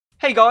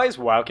Hey guys,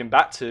 welcome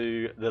back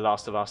to The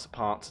Last of Us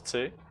Part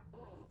 2.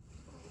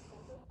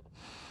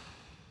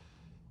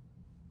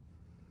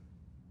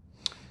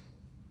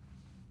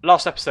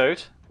 Last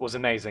episode was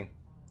amazing.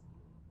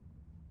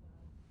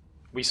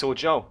 We saw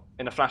Joel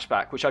in a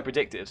flashback, which I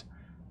predicted.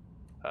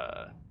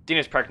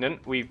 Dina's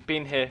pregnant. We've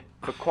been here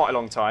for quite a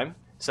long time,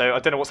 so I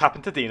don't know what's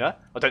happened to Dina.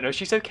 I don't know if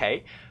she's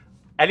okay.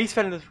 Ellie's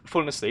fallen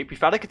asleep. We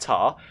found a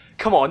guitar.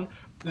 Come on,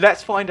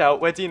 let's find out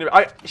where Dina...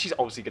 She's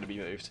obviously going to be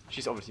moved.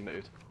 She's obviously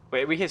moved.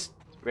 Wait, we hear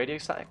radio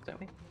static, don't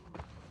we?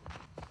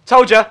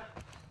 Told ya!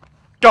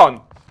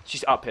 Gone!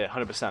 She's up here,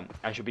 100%,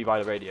 and she'll be by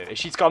the radio. If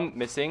she's gone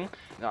missing,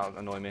 that'll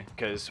annoy me,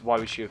 because why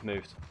would she have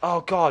moved?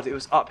 Oh god, it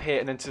was up here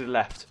and then to the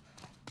left.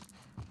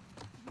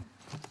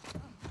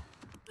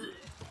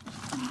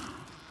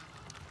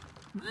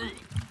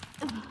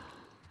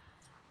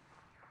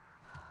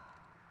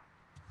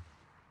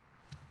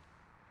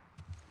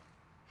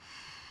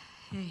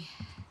 Hey.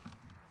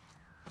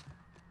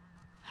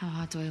 How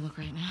hot do I look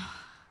right now?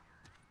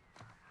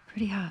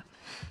 Pretty hot.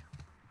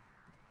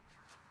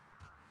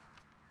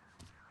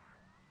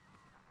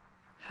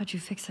 How'd you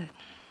fix it?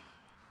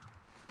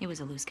 It was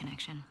a loose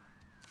connection.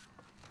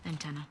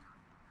 Antenna.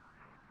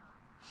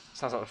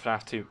 Sounds like the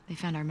FNAF 2. They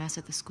found our mess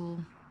at the school.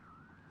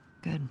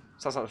 Good.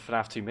 Sounds like the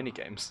FNAF 2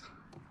 minigames.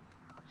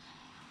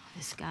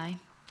 This guy,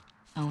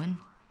 Owen,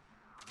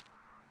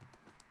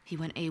 he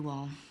went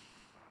AWOL.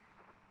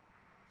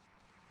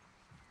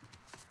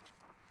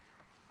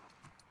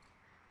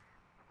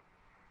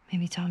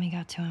 Maybe Tommy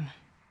got to him.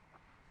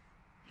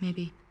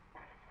 Maybe.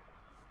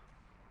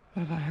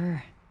 What about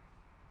her?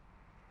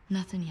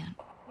 Nothing yet.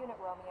 Unit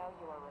Romeo,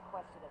 you are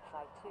requested at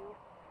Site 2.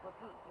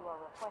 Repeat, you are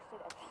requested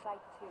at Site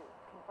 2.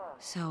 Confirm.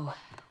 So,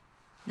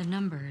 the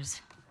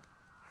numbers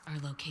are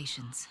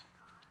locations.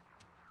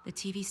 The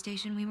TV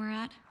station we were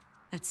at,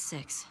 that's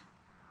 6.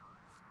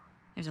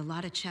 There's a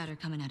lot of chatter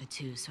coming out of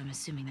 2, so I'm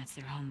assuming that's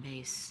their home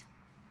base.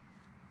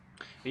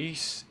 Are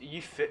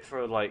you fit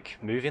for like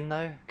moving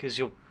though? Because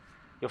you're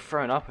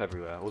throwing up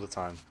everywhere all the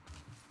time.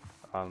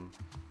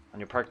 And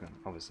you're pregnant,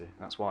 obviously.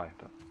 That's why.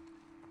 But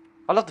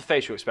I love the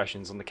facial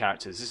expressions on the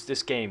characters.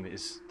 This game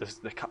is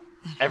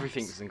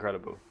everything is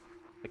incredible.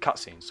 The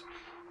cutscenes.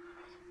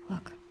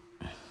 Look.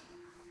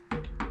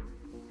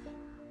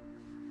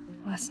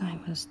 Last night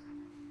was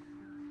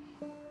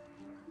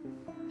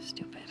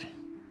stupid.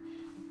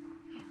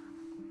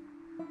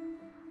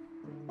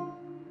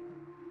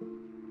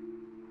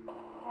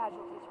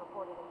 Casualties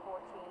reported in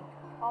 14.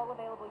 All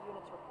available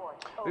units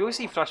report. Over. We always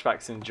see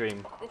flashbacks in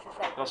Dream. This is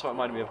Site That's what 15.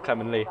 reminded me of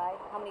Clem and Lee.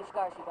 How many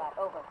scars you got?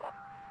 Over.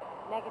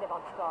 Negative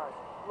on scars.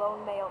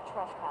 Lone male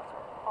trespasser.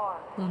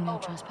 Armed. Lone male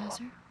Over.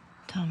 trespasser?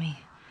 Tommy,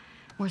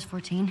 where's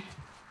 14?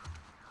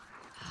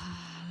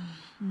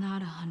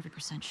 Not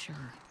 100%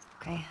 sure.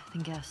 Okay,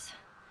 then guess.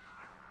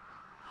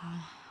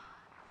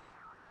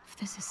 If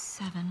this is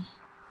 7,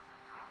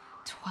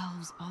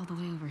 12's all the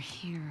way over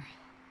here.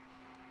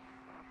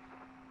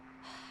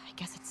 I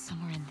guess it's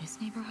somewhere in this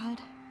neighborhood?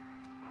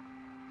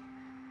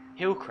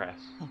 Hillcrest.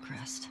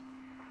 Hillcrest.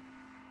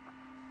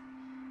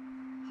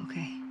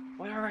 Okay.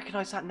 Where do I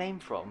recognise that name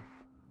from?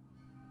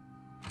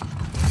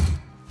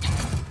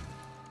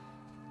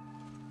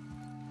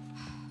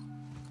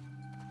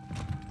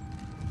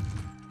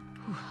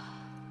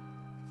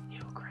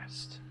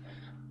 Hillcrest.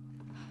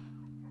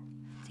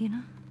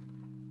 Dina?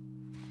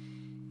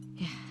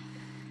 Yeah.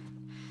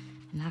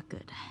 Not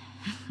good.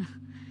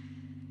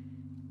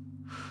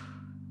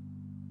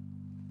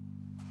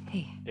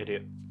 Hey,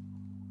 Idiot.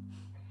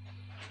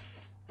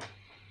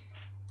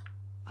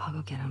 I'll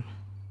go get him.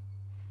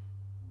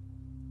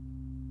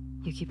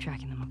 You keep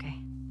tracking them, okay?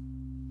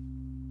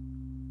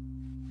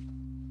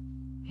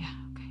 Yeah,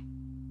 okay.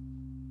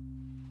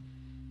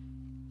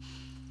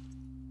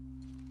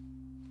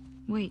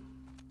 Wait.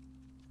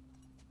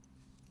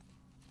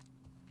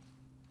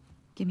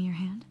 Give me your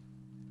hand.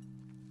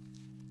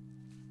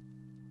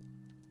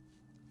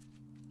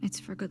 It's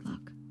for good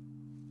luck.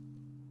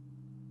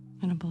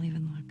 I don't believe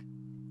in luck.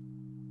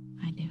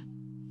 I do.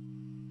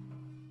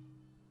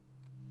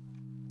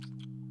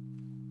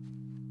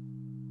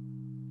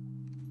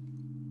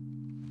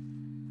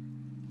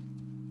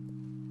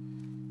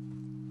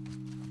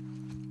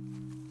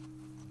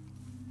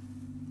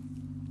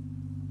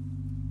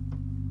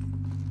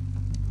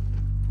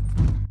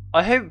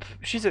 I hope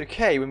she's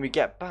okay when we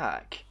get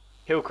back.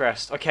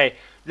 Hillcrest. Okay,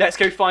 let's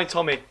go find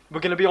Tommy.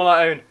 We're gonna be on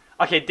our own.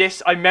 Okay,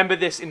 I remember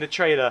this in the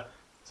trailer.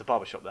 There's a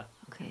barbershop there.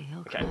 Okay,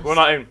 Hillcrest. Okay, we're on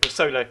our own. We're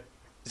solo.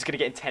 It's gonna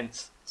get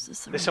intense. Is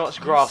this the There's right so much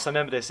place? grass. I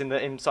remember this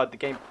inside the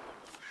game.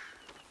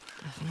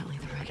 Definitely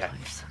the right Okay,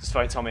 place. let's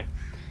find Tommy.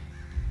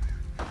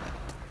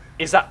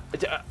 Is that?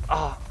 It's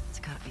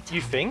gotta be Tommy.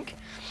 You think?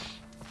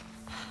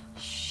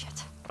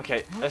 Shit.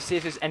 Okay, let's see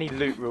if there's any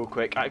loot real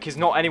quick. Because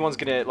not anyone's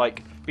gonna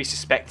like be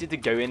suspected to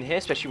go in here,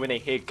 especially when they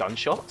hear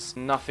gunshots.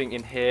 Nothing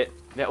in here.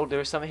 Oh,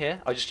 there is something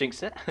here. I just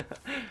jinxed it.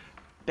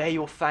 Bare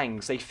your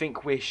fangs. They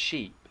think we're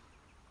sheep.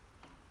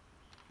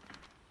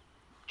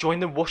 Join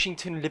the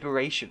Washington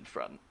Liberation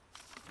Front.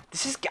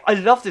 This is. I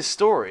love this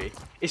story.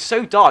 It's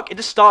so dark. At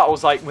the start, I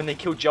was like, when they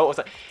killed Joel, I was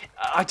like,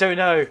 I don't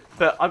know,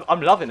 but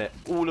I'm loving it.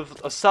 All of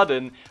a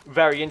sudden,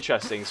 very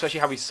interesting. Especially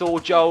how we saw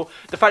Joel.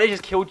 The fact they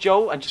just killed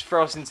Joel and just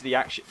throw us into the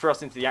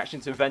action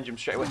to avenge him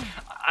straight away.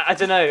 I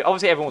don't know.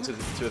 Obviously, everyone wanted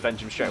to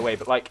avenge him straight away,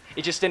 but like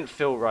it just didn't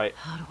feel right.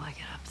 How do I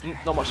get up there?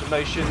 Not much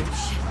emotion.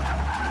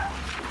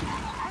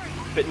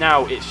 But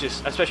now it's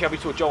just, especially how we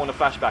saw Joel in a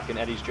flashback in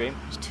Ellie's dream.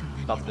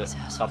 Loved it.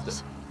 Loved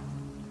it.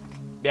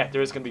 Yeah,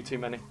 there is going to be too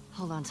many.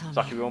 Hold on, Tommy. It's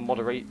like we're on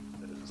moderate.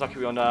 It's like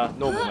we're on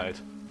normal mode.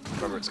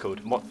 Whatever it's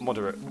called,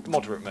 moderate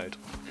mode.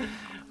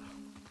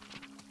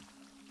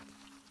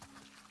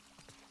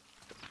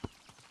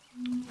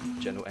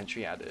 General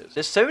entry added.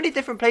 There's so many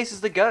different places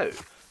to go.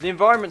 The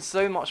environment's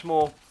so much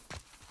more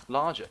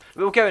larger.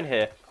 We'll go in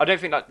here. I don't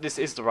think that this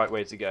is the right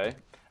way to go.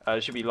 There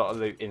should be a lot of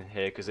loot in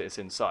here because it's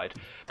inside.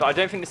 But I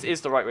don't think this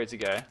is the right way to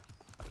go.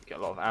 Get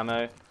a lot of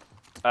ammo.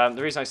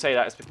 The reason I say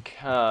that is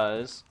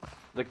because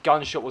the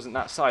gunshot wasn't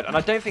that side, and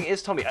I don't think it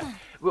is Tommy.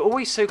 We're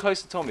always so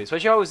close to Tommy,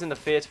 especially I was in the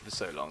theatre for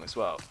so long as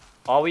well.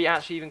 Are we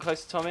actually even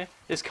close to Tommy?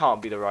 This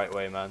can't be the right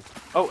way, man.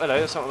 Oh, hello,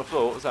 there's something on the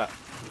floor. What was that?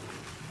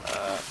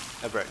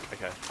 A brick.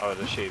 Okay, I would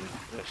assume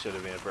there should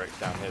have been a brick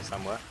down here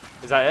somewhere.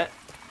 Is that it?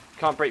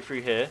 Can't break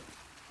through here.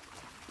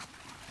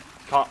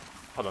 Can't.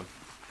 Hold on.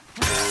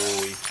 Oh,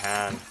 we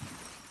can.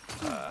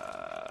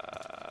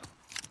 A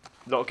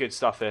lot of good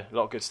stuff here. A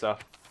lot of good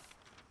stuff.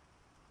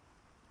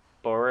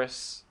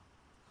 Boris.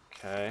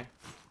 Okay.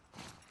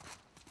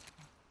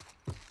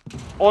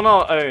 On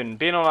our own,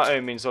 being on our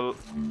own means a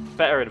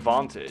better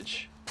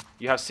advantage.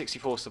 You have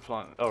 64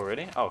 supply. Oh,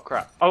 really? Oh,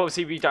 crap. Oh,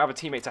 obviously, we don't have a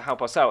teammate to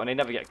help us out, and they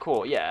never get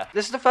caught. Yeah.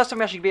 This is the first time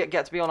we actually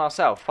get to be on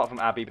ourselves, apart from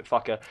Abby, but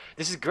fuck her.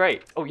 This is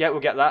great. Oh, yeah, we'll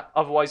get that.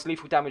 Otherwise,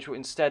 lethal damage will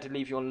instead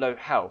leave you on low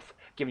health,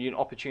 giving you an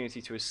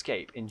opportunity to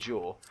escape.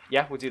 Endure.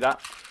 Yeah, we'll do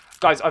that.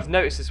 Guys, I've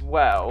noticed as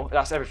well,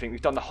 that's everything.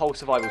 We've done the whole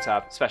survival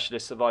tab.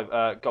 Specialist,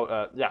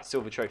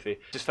 silver trophy.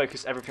 Just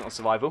focus everything on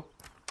survival.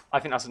 I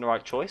think that's the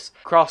right choice.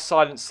 Craft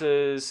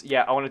silencers.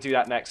 Yeah, I want to do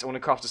that next. I want to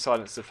craft a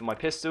silencer for my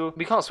pistol.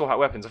 We can't swap out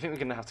weapons. I think we're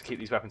going to have to keep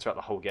these weapons throughout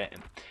the whole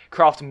game.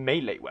 Craft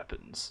melee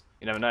weapons.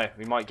 You never know.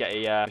 We might get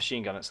a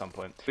machine gun at some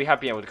point. We have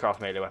been able to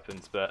craft melee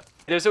weapons, but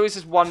there's always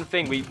this one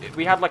thing.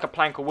 We had like a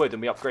plank of wood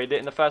and we upgraded it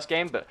in the first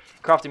game, but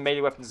crafting melee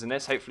weapons in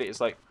this, hopefully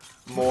it's like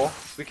more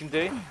we can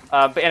do.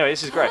 But anyway,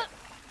 this is great.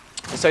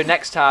 So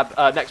next tab,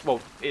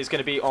 is going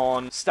to be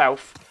on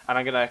stealth, and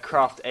I'm going to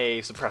craft a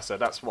suppressor.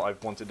 That's what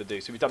I've wanted to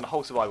do. So we've done the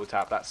whole survival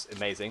tab. That's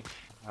amazing.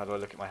 How do I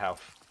look at my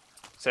health?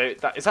 So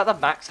is that the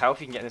max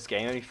health you can get in this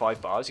game? Only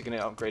 5 bars. You're going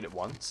to upgrade it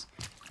once.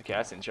 Okay,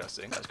 that's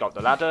interesting. Let's go up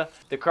the ladder.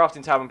 The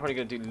crafting tab I'm probably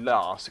going to do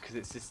last because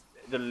it's just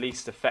the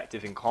least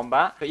effective in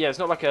combat. But yeah, it's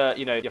not like a,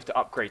 you have to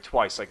upgrade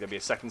twice. Like there'll be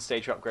a second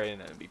stage upgrade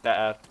and then it'll be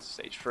better.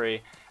 Stage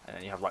 3. And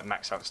then you have like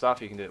max out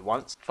stuff. You can do it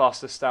once.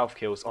 Faster stealth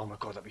kills. Oh my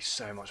god, that'd be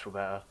so much more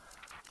better.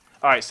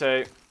 Alright,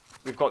 so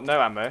we've got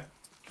no ammo,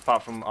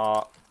 apart from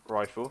our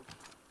rifle.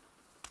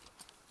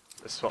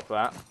 Let's swap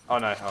that. Oh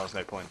no, there's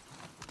no point.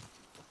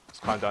 Let's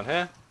climb down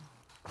here.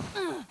 This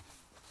is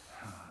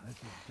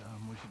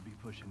dumb. We should be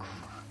pushing them.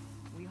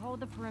 We hold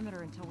the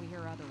perimeter until we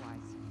hear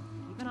otherwise.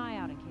 Keep an eye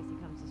out in case he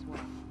comes this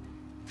way.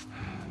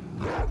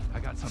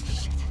 I got something.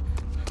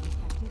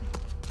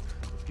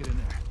 Let's get in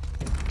there.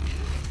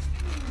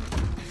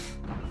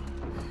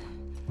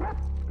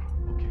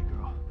 Okay,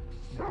 girl.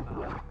 Snip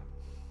him out.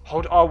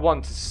 Hold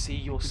R1 to see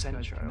your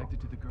scent trail. Connected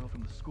to the girl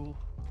from the school?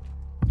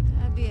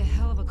 That'd be a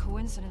hell of a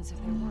coincidence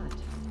if there weren't.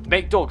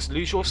 Make dogs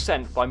lose your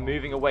scent by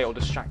moving away or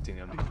distracting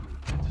them.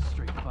 It's a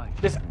straight fight.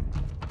 Listen.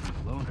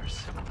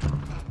 Loners.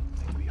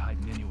 They could be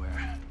hiding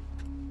anywhere.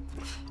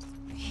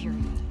 I hear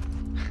you.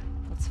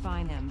 Let's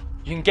find them.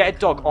 You can get a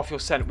dog off your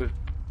scent with...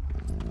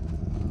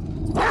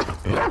 Oh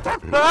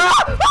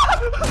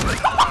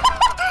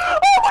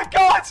my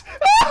god!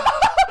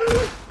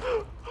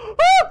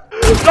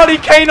 Bloody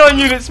canine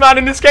units, man,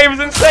 in this game is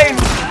insane!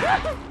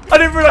 I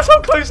didn't realise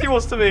how close he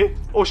was to me.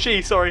 Or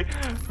she, sorry.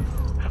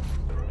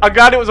 I'm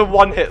glad it was a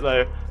one hit,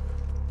 though.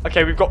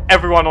 Okay, we've got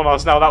everyone on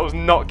us now. That was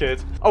not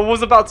good. I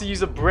was about to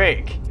use a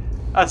brick.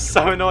 That's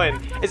so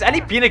annoying. Has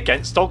Ellie been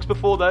against dogs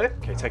before, though?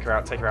 Okay, take her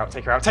out, take her out,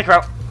 take her out, take her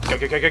out. Go,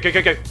 go, go, go, go,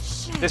 go, go.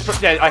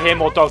 Yeah, I hear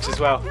more dogs as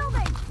well.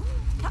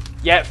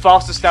 Yeah,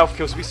 faster stealth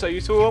kills will be so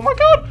useful. Oh my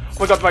god! Oh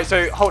my god, right,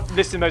 so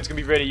listening mode's going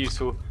to be really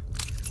useful.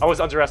 I was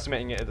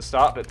underestimating it at the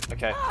start, but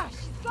okay.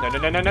 No, no,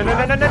 no, no, no,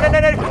 no, no, no, no, no,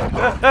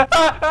 no.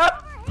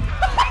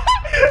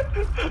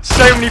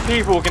 So many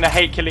people are going to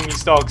hate killing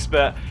these dogs,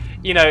 but,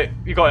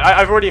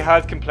 I've already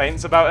heard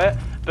complaints about it,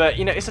 but,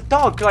 it's a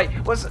dog. Like,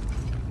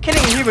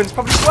 killing humans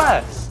probably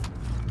worse.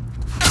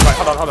 Right,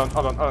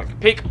 hold on.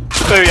 Peek.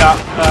 Booyah.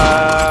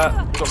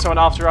 Got someone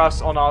after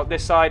us on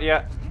this side,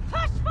 yeah.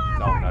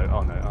 Oh no.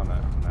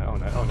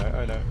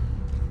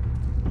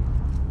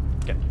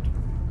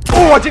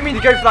 Oh, I didn't mean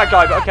to go for that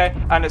guy, but okay.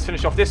 And let's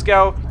finish off this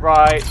girl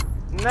right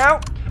now.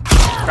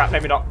 Crap,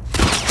 maybe not.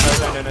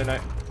 No.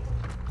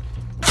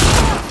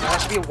 That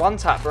should be a one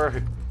tap, bro.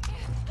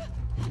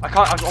 I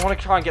want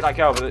to try and get that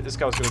girl, but this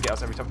girl's going to get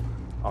us every time.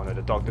 Oh no,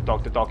 the dog.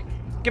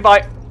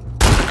 Goodbye.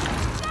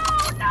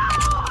 No!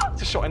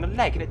 It's a shot in the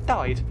leg and it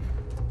died.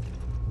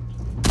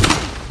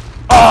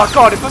 Oh, Oh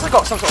god, it feels like I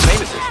got some sort of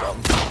aim assist from.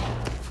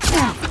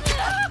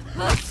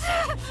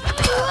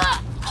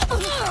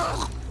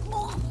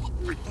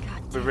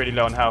 We're really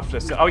low on health.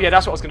 Oh yeah,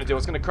 that's what I was going to do. I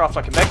was going to craft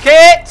like a med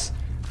kit.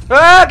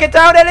 Ah, get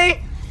down,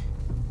 Ellie.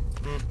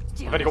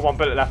 I've only got one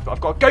bullet left, but I've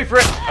got to go for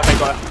it. Okay,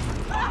 got it.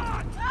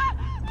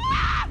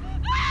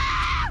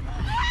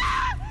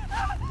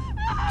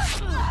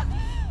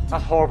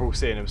 That's horrible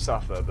seeing them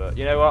suffer, but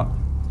you know what?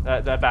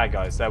 They're bad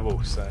guys. They're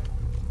wolves, so...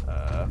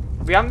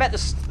 we haven't met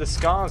the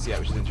scars yet,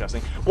 which is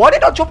interesting. Why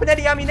did I drop in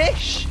any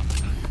ammunition?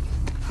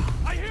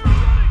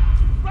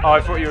 Oh,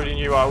 I thought you already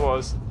knew where I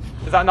was.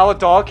 Is that another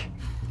dog?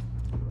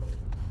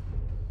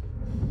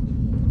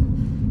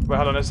 Wait,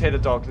 hold on. Let's hear the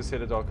dog. Let's hear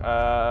the dog.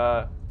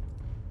 For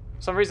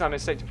some reason, I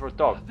mistaken for a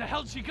dog. Where the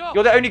hell'd she go?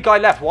 You're the only guy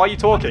left. Why are you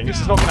talking? This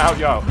is not going to help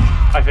you out.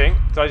 I think.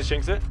 Did I just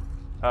jinx it?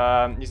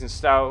 Using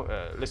stealth,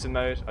 listen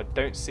mode. I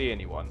don't see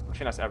anyone. I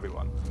think that's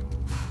everyone.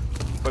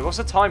 Wait, what's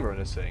the timer on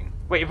this thing?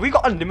 Wait, have we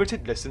got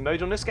unlimited listen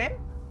mode on this game?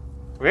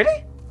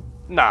 Really?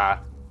 Nah.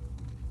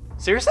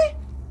 Seriously?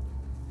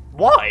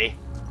 Why?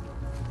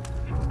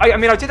 I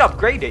mean, I did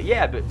upgrade it,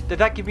 yeah, but did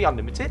that give me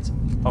unlimited?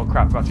 Oh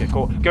crap, we're about to get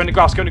caught. Go in the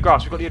grass, go in the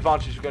grass. We've got the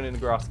advantage of going in the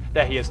grass.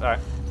 There he is, alright.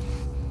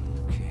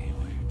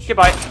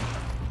 Goodbye.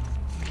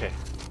 Okay.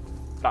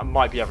 That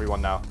might be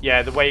everyone now.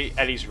 Yeah, the way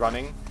Ellie's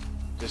running.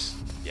 Just,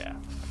 yeah.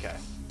 Okay,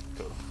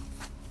 cool.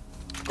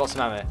 Got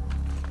some ammo.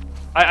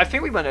 I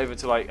think we went over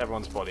to like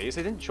everyone's bodies.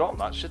 They didn't drop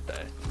much, should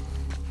they?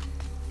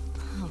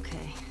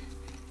 Okay.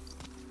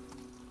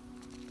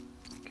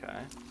 Okay.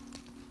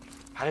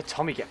 How did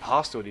Tommy get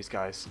past all these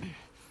guys?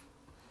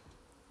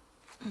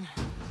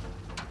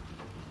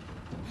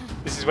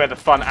 This is where the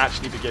fun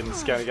actually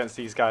begins, going against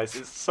these guys.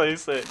 It's so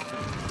sick.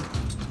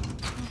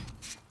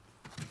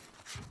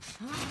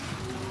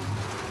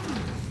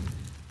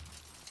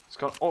 It's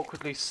gone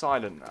awkwardly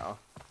silent now.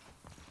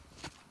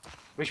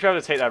 We should be able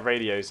to take their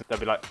radios. They'll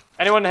be like,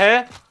 anyone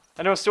here?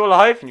 Anyone still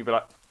alive? And you'll be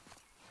like,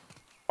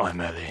 I'm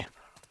Ellie.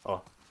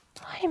 Oh,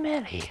 I'm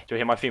Ellie. Do you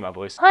hear my female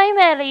voice? I'm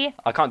Ellie.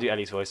 I can't do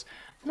Ellie's voice.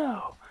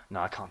 No,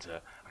 I can't do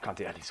it. I can't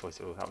do Ellie's voice.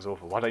 Oh, that was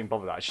awful. Why don't you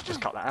bother that? I should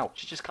just cut that out.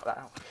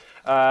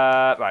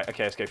 Right,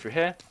 okay, let's go through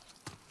here.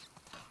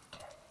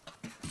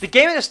 The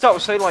game at the start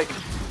was so like,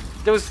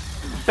 there was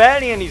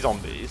barely any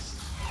zombies.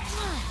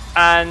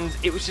 And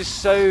it was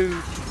just so...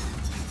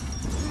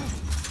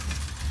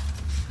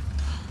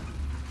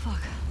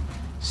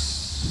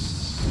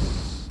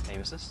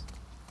 Aim assist?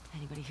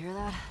 Anybody hear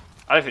that?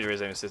 I don't think there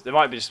is aim assist. There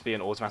might just be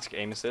an automatic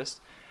aim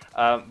assist.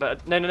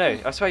 But no.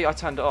 I swear I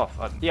turned it off.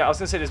 Yeah, I was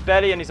gonna say there's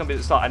barely any zombies at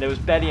the start, and there was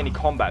barely any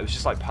combat. It was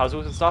just like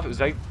puzzles and stuff. It was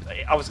very,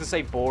 I was gonna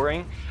say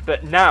boring,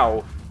 but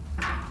now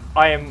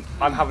I'm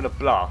having a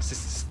blast.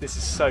 This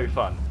is so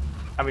fun,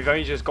 and we've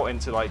only just got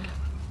into like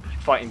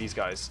fighting these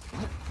guys.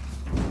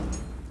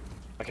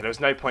 Okay, there was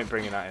no point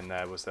bringing that in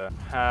there, was there?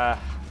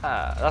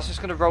 That's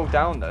just gonna roll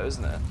down though,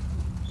 isn't it?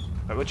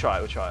 Right, we'll try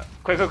it.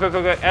 Quick,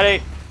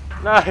 Ellie!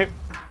 No!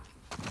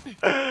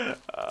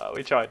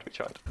 We tried.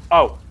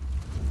 Oh!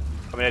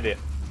 I'm an idiot.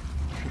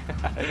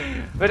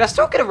 But that's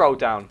still gonna roll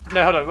down.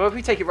 No, hold on. What if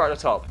we take it right at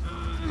the top?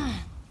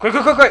 Quick!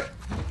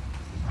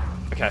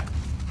 Okay.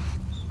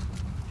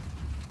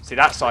 See,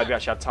 that side we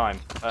actually had time.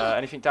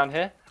 Anything down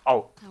here?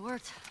 Oh. That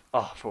worked.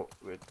 Oh, I thought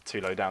we were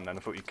too low down then. I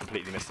thought we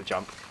completely missed the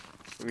jump.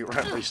 We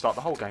restart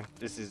the whole game.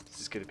 This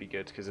is gonna be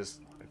good because it's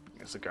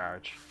a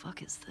garage.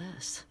 Fuck is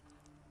this?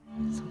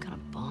 Some kind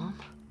of bomb?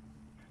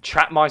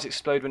 Trap mines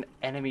explode when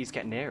enemies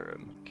get near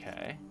them.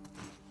 Okay.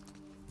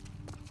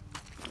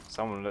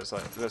 Someone looks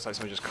like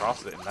someone just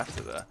crafted it and left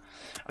it there.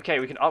 Okay,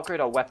 we can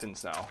upgrade our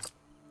weapons now.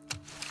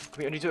 Can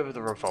we only do it with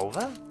a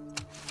revolver?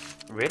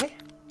 Really?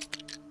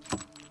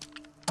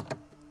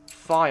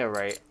 Fire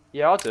rate.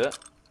 Yeah, I'll do it.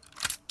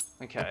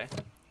 Okay.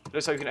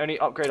 Looks like we can only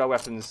upgrade our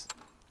weapons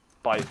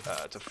by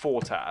to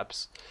 4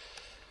 tabs.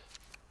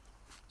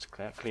 Let's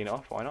clean it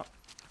off. Why not?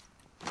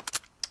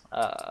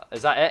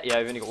 Is that it? Yeah,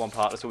 we've only got one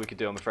part. That's all we could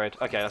do, I'm afraid.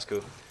 Okay, that's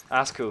cool.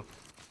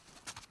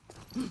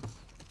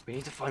 We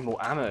need to find more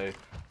ammo.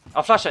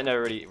 Our flashlight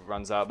never really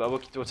runs out, but we'll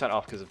turn it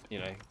off because, you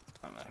know,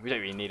 I don't know. We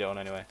don't really need it on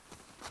anyway.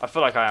 I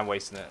feel like I am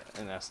wasting it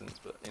in essence,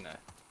 but, you know.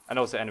 And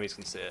also enemies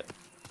can see it.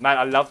 Man,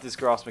 I love this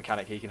grass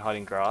mechanic. You can hide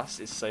in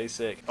grass. It's so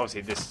sick.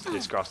 Obviously,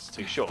 this grass is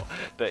too short,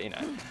 but, you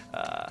know.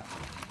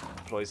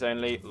 Employees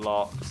only.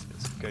 Locked.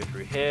 Let's go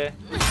through here.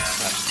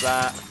 That's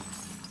that.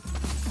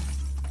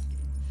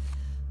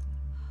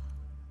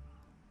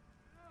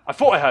 I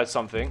thought I heard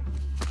something.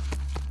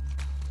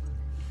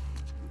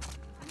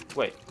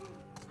 Wait.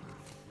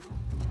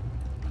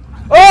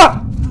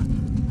 Ah!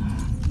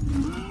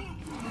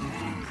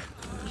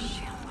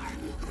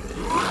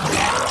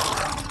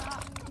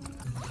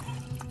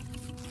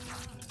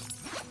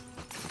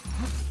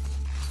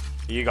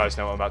 You guys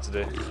know what I'm about to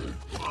do.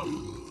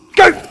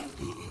 Go!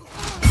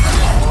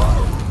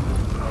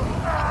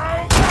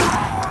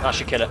 That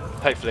should kill it,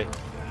 hopefully.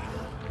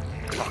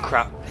 Oh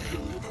crap.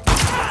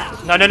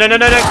 No.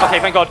 Okay,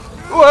 thank God.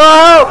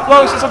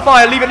 Whoa, it's on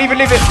fire. Leave it.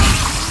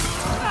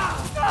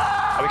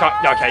 Oh, we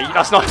can't. No, okay,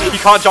 that's not. You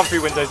can't jump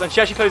through windows. And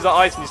she actually closes her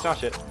eyes when you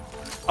smash it.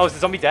 Oh, is the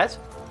zombie dead?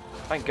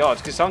 Thank God,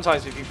 because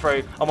sometimes if you throw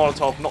a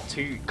Molotov not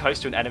too close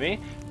to an enemy,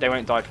 they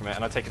won't die from it,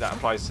 and I take it that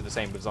applies to the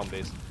same with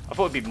zombies. I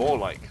thought it'd be more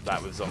like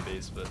that with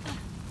zombies, but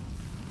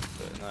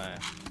no.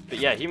 But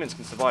yeah, humans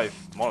can survive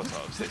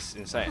Molotovs, it's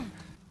insane.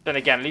 Then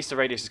again, at least the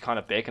radius is kind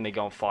of big, and they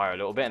go on fire a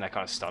little bit, and they're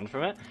kind of stunned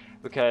from it,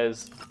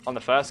 because on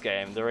the first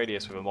game, the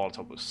radius with a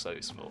Molotov was so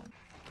small.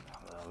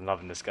 I'm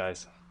loving this,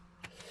 guys.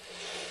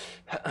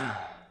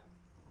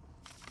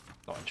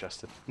 Not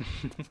interested.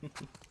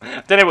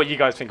 Don't know what you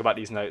guys think about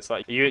these notes.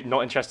 Like, are you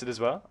not interested as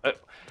well?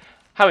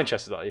 How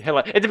interested are you?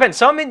 Like, it depends.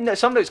 Some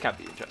notes can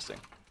be interesting.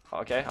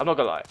 Okay, I'm not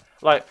gonna lie.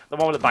 Like the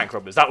one with the bank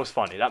robbers, that was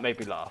funny. That made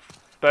me laugh.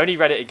 But I only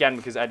read it again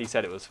because Ellie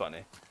said it was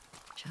funny.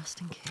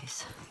 Just in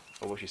case.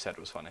 Or what she said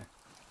was funny,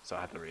 so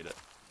I had to read it.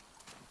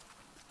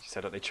 She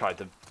said that they tried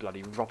to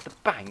bloody rob the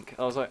bank.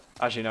 I was like,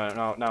 actually no.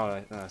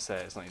 Now I say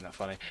it, it's not even that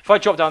funny. If I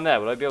drop down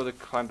there, will I be able to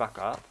climb back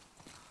up?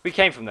 We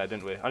came from there,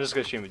 didn't we? I'm just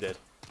gonna assume we did.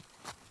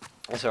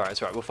 It's alright,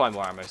 it's alright. We'll find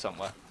more ammo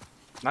somewhere.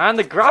 Man,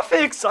 the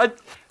graphics!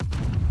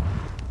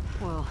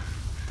 Whoa.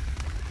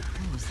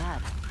 What was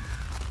that?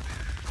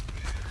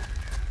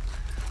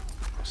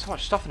 So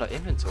much stuff in our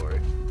inventory.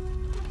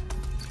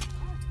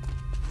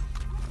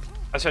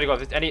 I swear to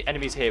God, if any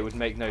enemies here, it would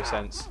make no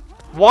sense.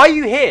 Why are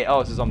you here?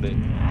 Oh, it's a zombie.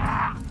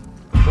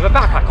 With a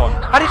backpack on.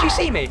 How did you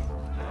see me?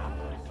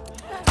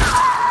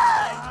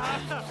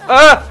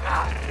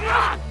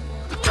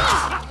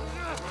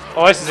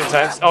 Oh, this is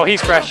intense. Oh,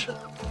 he's fresh.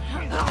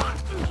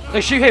 No,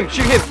 shoot him!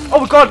 Shoot him!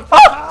 Oh my God!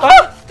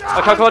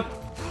 Okay, come on.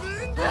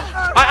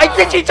 I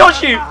literally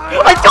dodged you!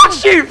 I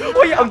dodged you!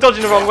 Wait, I'm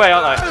dodging the wrong way,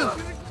 aren't I?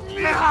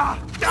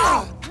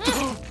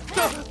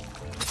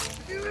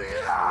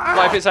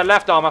 Like, if it's a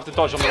left arm, I have to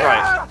dodge on the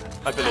right,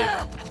 I believe.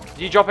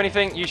 Did you drop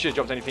anything? You should have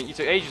dropped anything. You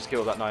took ages to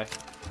kill that knife.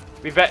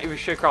 We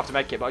should craft a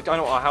medkit, but I don't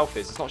know what our health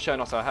is. It's not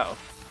showing us our health,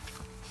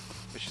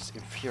 which is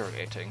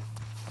infuriating.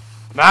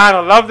 Man,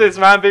 I love this,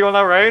 man, being on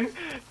our own.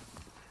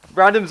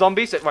 Random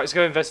zombies. Right, let's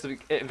go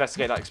investigate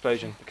that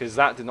explosion, because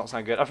that did not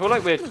sound good. I feel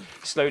like we're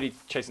slowly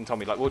chasing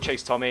Tommy. Like, we'll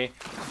chase Tommy. I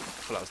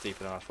feel that was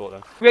deeper than I thought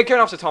then. We're going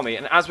after Tommy,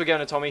 and as we're going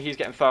to Tommy, he's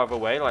getting further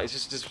away. Like,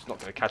 it's just not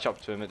going to catch up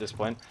to him at this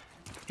point.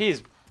 He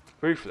is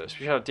ruthless.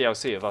 We should have a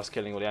DLC of us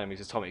killing all the enemies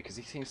with Tommy, because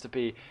he seems to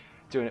be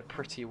doing it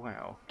pretty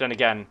well. Then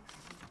again,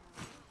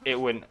 it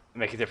wouldn't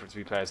make a difference if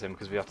we play as him,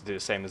 because we have to do the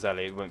same as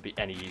Ellie. It won't be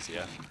any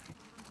easier.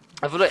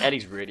 I feel like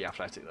Ellie's really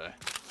athletic, though.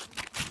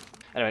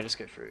 Anyway, let's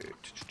go through.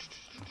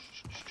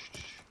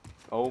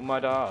 Oh my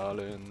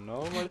darling,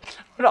 oh my...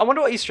 I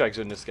wonder what Easter eggs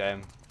are in this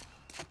game.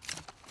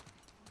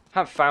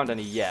 Haven't found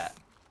any yet,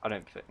 I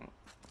don't think.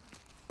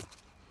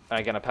 And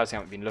again, I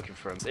personally haven't been looking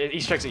for them.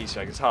 Easter eggs are Easter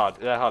eggs, it's hard.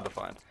 They're hard to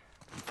find.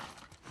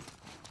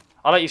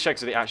 I like Easter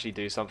eggs if they actually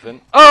do something.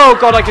 Oh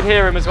God, I could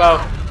hear him as well.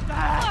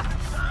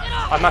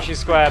 I'm mashing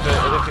square, but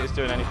I don't think it's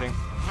doing anything.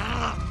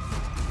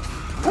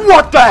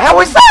 What the hell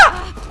is that?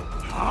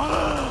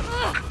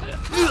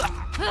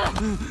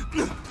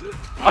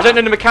 I don't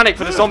know the mechanic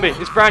for the zombie.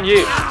 It's brand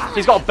new.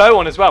 He's got a bow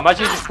on as well.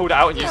 Imagine you just pulled it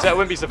out and used it. I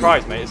wouldn't be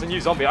surprised, mate. It's a new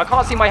zombie. I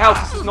can't see my health.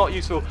 This is not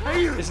useful.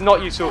 This is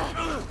not useful.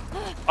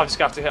 I'm just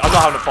going to have to hit. I'm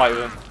not having a fight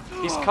with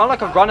him. He's kind of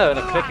like a runner and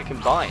a clicker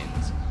combined.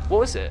 What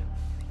was it?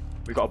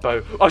 We got a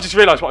bow. I just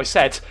realised what I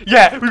said.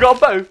 Yeah, we got a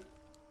bow.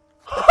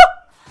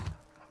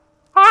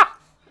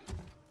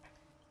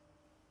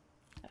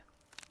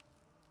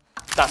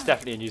 That's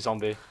definitely a new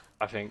zombie,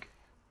 I think.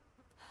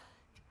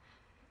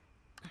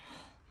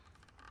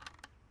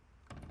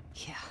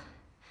 Yeah.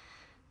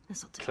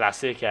 This'll do.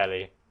 Classic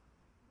Ellie.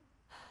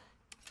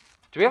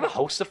 Do we have a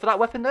holster for that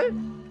weapon though?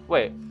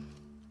 Wait.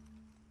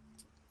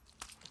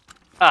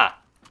 Ah.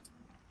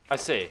 I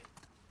see.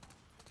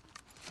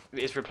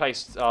 It's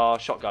replaced our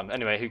shotgun.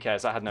 Anyway, who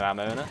cares? That had no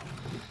ammo in it.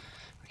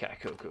 Okay,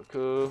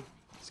 cool.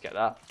 Let's get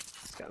that.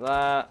 Let's get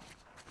that.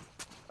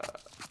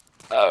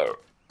 Oh.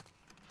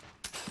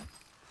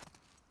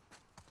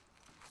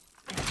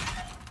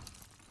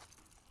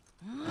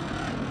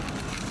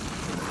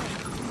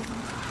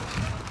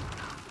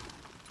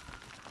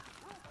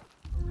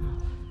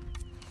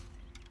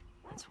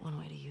 That's one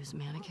way to use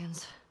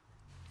mannequins.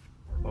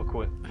 What a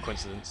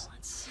coincidence.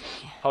 Let's see.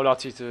 Hold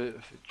R2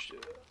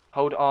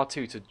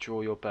 to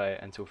draw your bow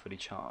until fully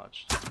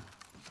charged.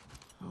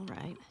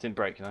 Alright. Didn't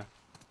break, you know?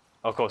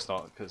 Oh, of course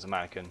not, because it's a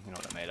mannequin. You know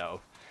what they're made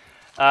out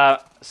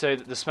of. So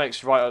the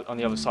smoke's right on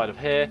the other side of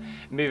here.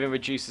 Moving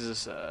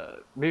reduces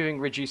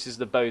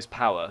the bow's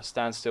power.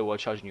 Stand still while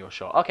charging your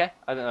shot. Okay,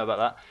 I don't know about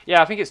that.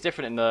 Yeah, I think it's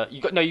different in the.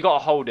 You got to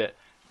hold it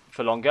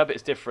for longer, but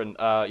it's different.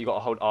 You got to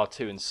hold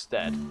R2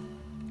 instead,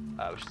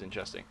 which is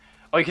interesting.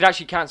 Oh, you can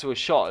actually cancel a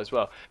shot as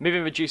well.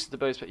 Moving reduces the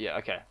bow's. Yeah,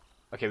 okay,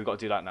 we've got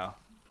to do that now.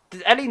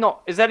 Is Ellie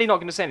not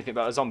going to say anything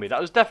about a zombie? That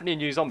was definitely a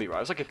new zombie, right?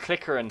 It was like a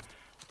clicker and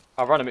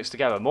a runner mixed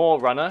together. More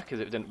runner, because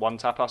it didn't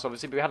one-tap us,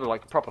 obviously, but we had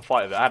like a proper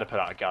fight of it. I had to put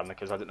out a gun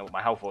because I didn't know what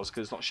my health was,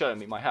 because it's not showing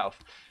me my health.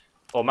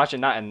 Or imagine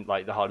that in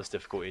like the hardest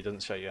difficulty, it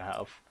doesn't show you your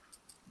health.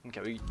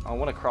 Okay, I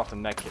want to craft a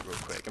med kit real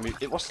quick. I mean,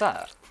 what's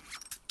that?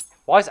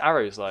 Why is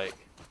arrows like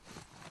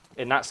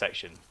in that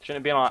section?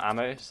 Shouldn't it be in our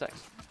ammo section?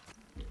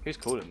 Who's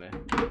calling me?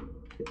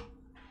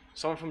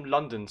 Someone from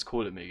London's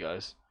calling me,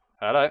 guys.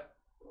 Hello?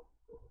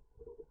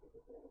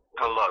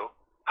 Hello,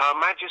 Her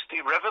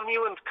Majesty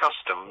Revenue and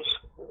Customs.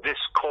 This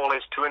call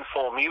is to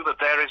inform you that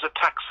there is a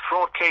tax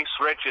fraud case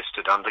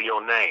registered under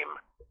your name.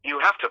 You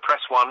have to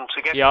press 1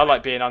 to get... Yeah, I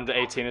like being under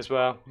 18 as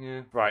well.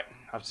 Yeah. Right,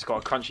 I've just got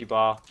a crunchy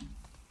bar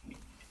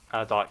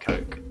and a Diet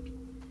Coke.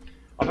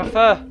 I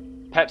prefer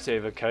Pepsi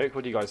over Coke.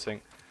 What do you guys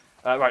think?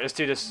 Right, let's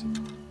do this.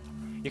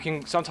 You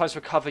can sometimes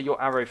recover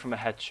your arrow from a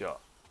headshot.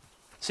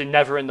 So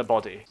never in the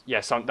body.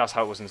 Yeah, that's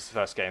how it was in the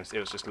first games. It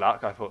was just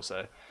luck, I thought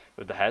so.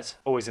 With the head.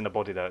 Always in the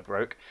body though, it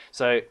broke.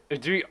 So,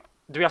 do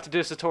we have to do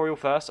this tutorial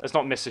first? Let's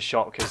not miss a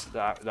shot because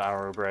the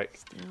arrow will break.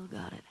 Still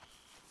got it.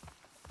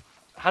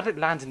 How did it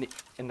land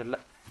in the...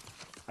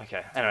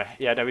 Okay, anyway.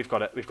 Yeah, no, we've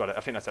got it. We've got it.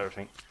 I think that's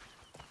everything.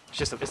 It's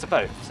just it's a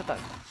boat. It's a boat.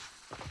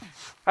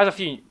 It has a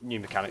few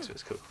new mechanics, but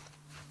it's cool.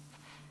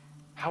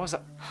 How was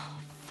that?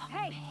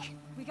 Hey,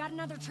 we got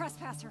another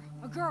trespasser.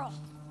 A girl.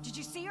 Did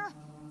you see her?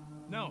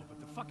 No,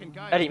 but the fucking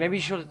guy... Ellie, maybe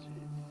you should...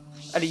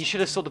 Ellie, you should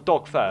have saw the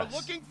dog We're first.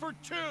 looking for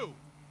 2!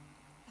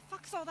 The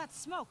fuck's all that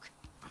smoke?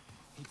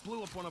 He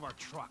blew up one of our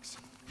trucks.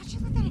 How'd you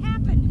let that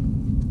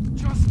happen?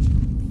 Just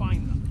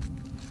find them.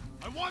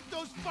 I want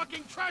those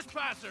fucking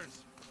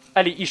trespassers!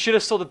 Ellie, you should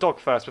have saw the dog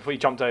first before you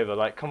jumped over.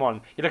 Like, come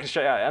on. You're looking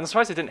straight at it. And I'm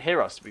surprised they didn't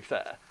hear us, to be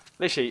fair.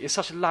 Literally, it's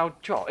such a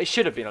loud drop. It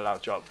should have been a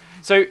loud drop.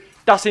 So,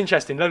 that's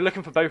interesting. They're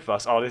looking for both of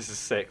us. Oh, this is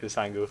sick, this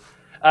angle.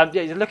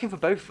 Yeah, you're looking for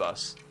both of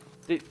us.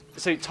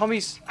 So,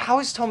 Tommy's... How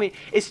is Tommy...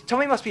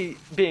 Tommy must be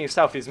being as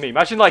stealthy as me.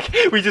 Imagine, like,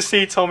 we just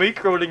see Tommy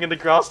crawling in the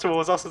grass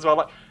towards us as well.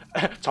 Like,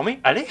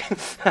 Tommy? Ellie?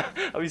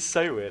 That would be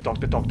so weird.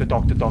 The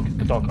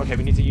dog. Okay,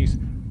 we need to use...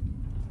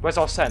 Where's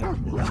our scent?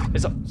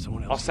 Is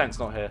our scent's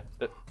not here.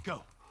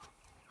 Go.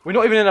 We're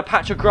not even in a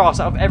patch of grass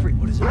out of every...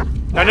 What is it?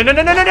 No.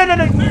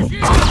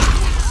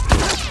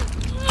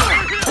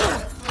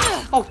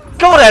 Oh,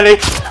 God, Ellie!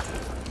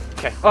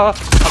 Okay, I'm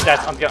dead.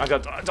 I'm gonna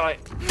die.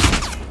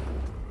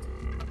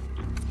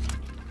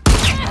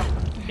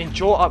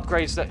 Endure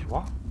upgrades that...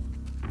 What?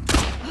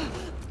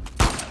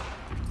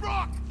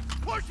 Rock!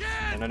 Push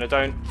in! No,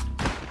 don't.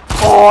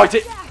 Oh, I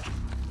did...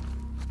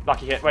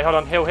 Lucky hit. Wait, hold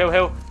on. Hill.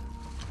 God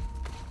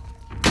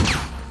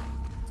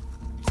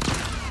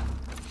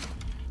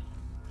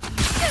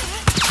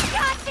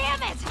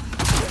damn it!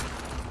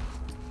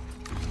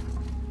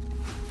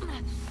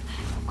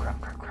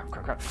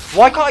 Crap.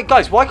 Why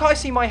can't I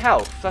see my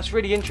health? That's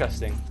really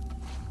interesting.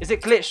 Is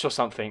it glitched or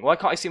something? Why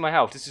can't I see my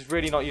health? This is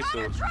really not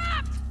useful.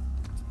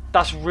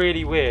 That's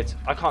really weird.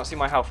 I can't see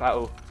my health at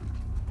all.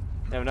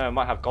 No, I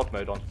might have God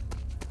mode on.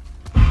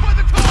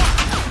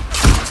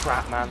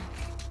 Crap, man.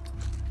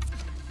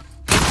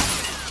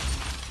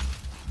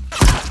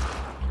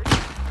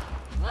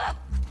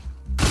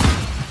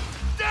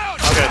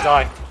 I'm gonna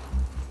die.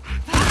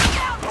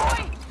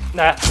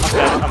 Nah,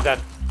 I'm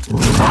dead.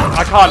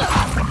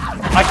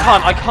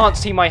 I can't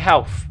see my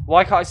health.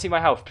 Why can't I see my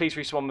health? Please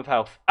respawn with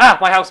health. Ah,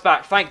 my health's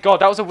back. Thank God.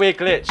 That was a weird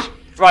glitch.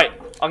 Right,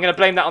 I'm gonna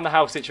blame that on the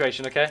health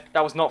situation, okay?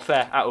 That was not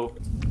fair at all.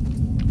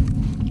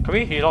 Can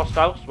we heal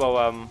ourselves?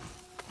 Well,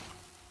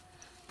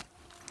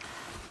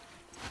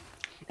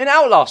 in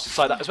Outlast, it's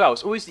like that as well.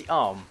 It's always the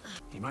arm.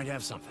 He might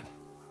have something.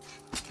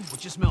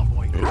 What you smell,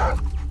 boy?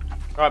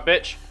 Alright,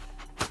 bitch.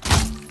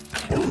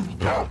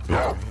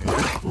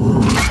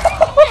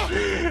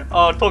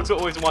 Oh, dogs are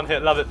always in one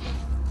hit. Love it.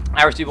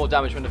 Arrows do more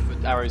damage when the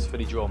arrow is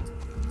fully drawn.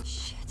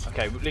 Shit.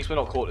 Okay, at least we're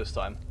not caught this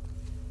time.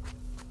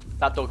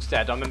 That dog's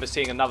dead. I remember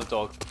seeing another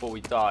dog before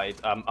we died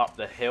up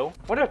the hill.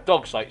 What do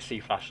dogs like see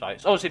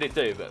flashlights? Obviously they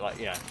do, but like,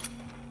 you know.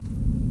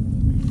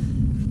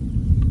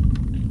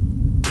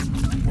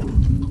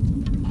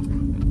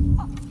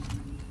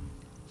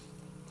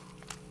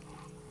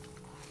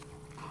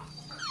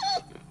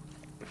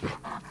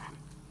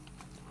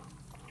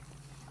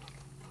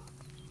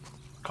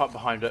 Cut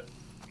behind it.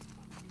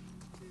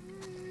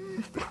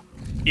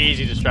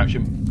 Easy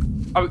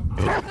distraction. Oh.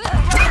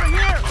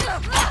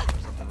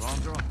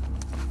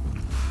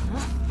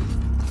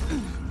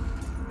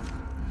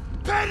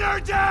 Pin her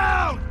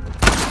down!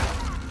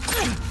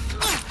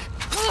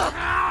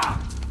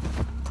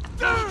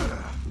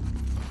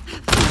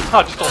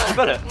 Oh, just lost a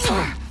bullet.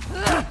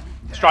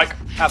 Strike.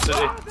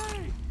 Absolutely.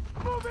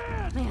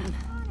 Man.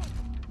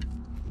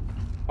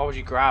 Why would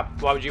you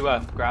grab? Why would you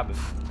grab him?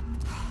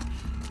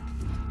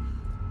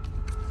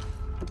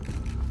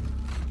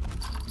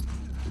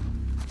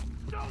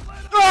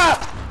 Ah!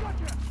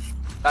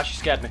 That actually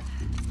scared me.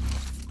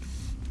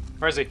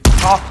 Where is he?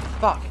 Oh,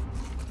 fuck.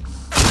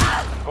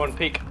 Go on,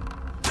 peek.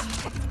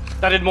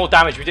 That did more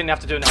damage. We didn't have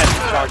to do an head to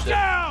charge it.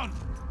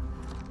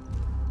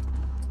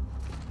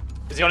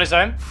 Is he on his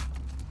own?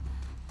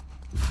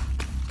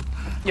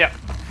 Yeah.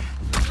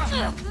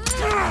 Okay.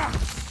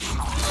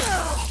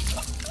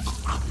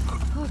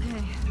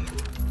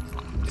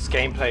 This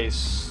gameplay is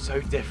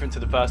so different to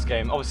the first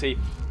game. Obviously,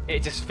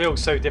 it just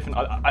feels so different.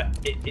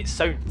 It's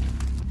so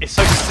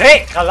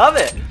sick. I love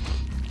it.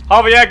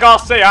 Javier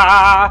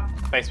Garcia.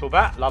 Baseball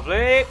bat.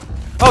 Lovely.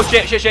 Oh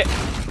shit.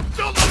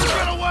 Don't let her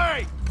get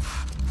away!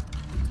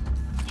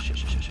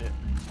 Shit.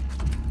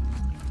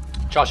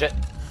 Charge it.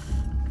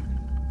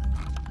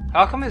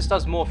 How come this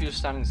does more if you're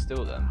standing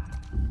still then?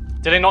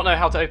 Did they not know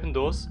how to open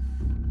doors?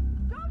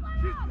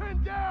 She's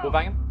pinned down. Wall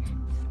banging?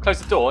 Close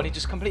the door and he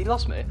just completely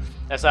lost me.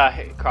 Let's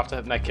craft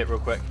a med kit real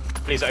quick.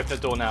 Please open the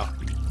door now.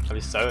 That'd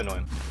be so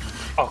annoying.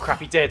 Oh crap,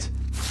 he did.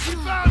 We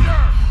found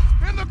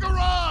her in the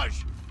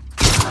garage.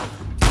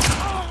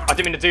 I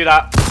didn't mean to do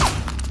that.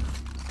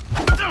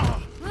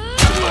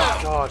 Oh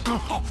god.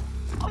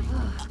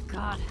 Oh,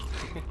 God.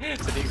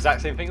 It's the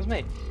exact same thing as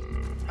me.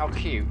 How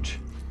cute.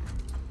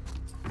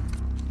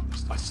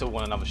 I still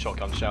want another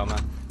shotgun shell,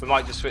 man. We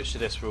might just switch to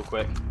this real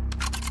quick.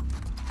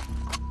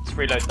 Let's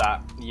reload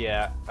that.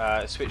 Yeah.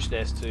 Switch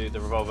this to the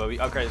revolver. We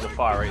upgraded the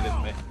fire rate,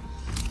 didn't we?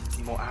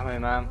 More ammo,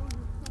 man.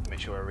 Make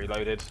sure we're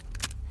reloaded.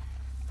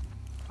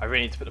 I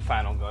really need to put the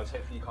fan on, guys.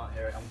 Hopefully you can't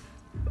hear it.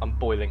 I'm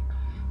boiling.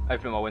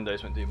 Opening my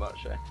windows won't do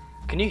much, so.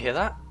 Can you hear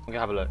that? I'm gonna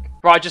have a look.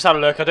 Right, I just had a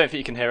look. I don't think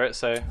you can hear it,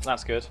 so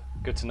that's good.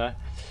 Good to know.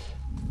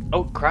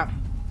 Oh crap!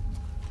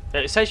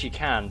 It says you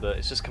can, but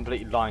it's just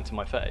completely lying to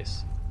my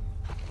face.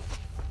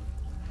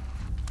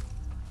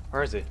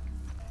 Where is he?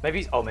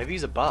 Maybe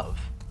he's above.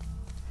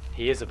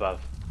 He is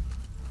above.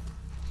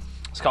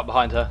 Let's cut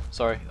behind her.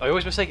 Sorry. I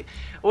always mistake.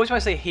 Always when I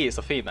say he, it's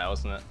a female,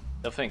 isn't it?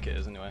 They'll think it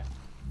is anyway.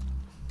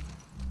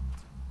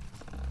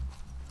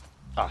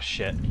 Oh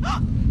shit.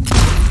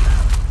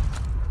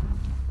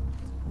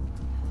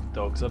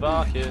 Dogs are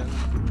barking.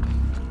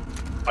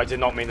 I did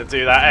not mean to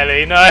do that,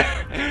 Ellie. No.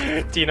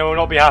 Dina will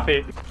not be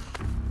happy.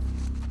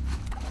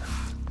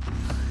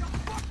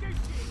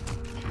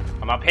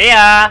 I'm up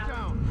here.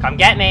 Come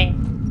get me.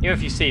 Even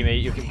if you see me,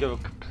 you're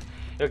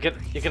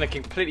gonna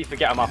completely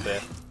forget I'm up here.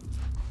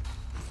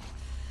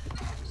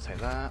 Just take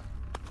that.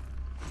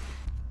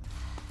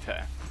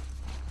 Okay.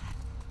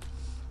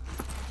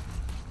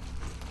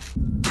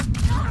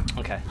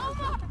 Okay.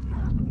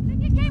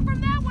 It came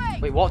from that way.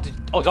 Wait, what? Did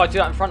I do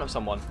that in front of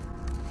someone?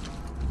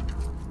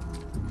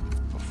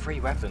 Got 3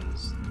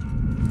 weapons.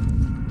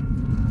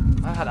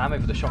 I haven't had ammo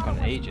for the shotgun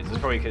in ages. It's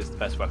probably because it's the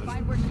best weapon.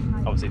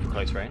 Obviously for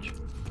close range.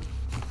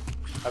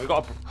 Have we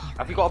got a brick?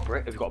 Have we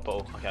got a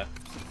bottle? Okay.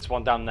 There's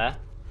one down there.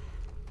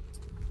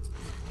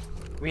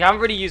 We haven't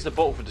really used the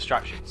bottle for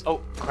distractions.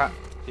 Oh, crap.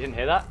 You didn't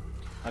hear that?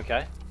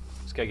 Okay.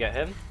 Let's go get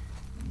him.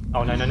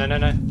 Oh, no, no, no, no,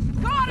 no.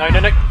 No, no,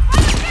 no.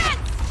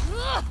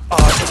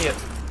 Oh, idiot.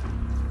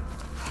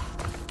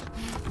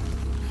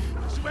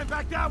 She went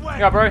back that way.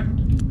 Yeah, bro.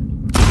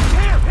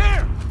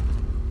 Here.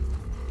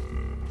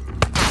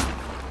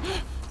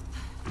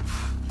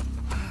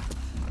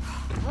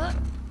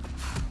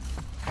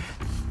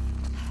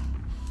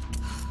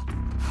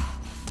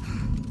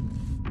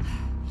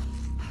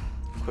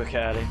 Quick,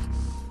 Ellie.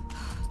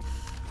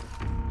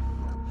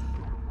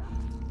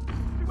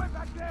 She went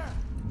back there.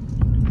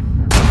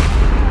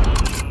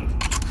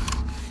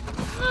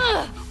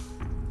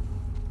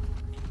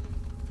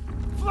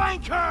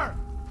 Flank her.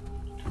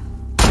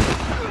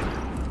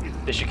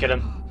 This should kill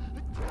him.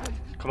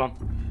 Come on.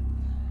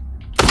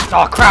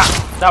 Oh crap!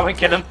 That won't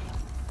kill him.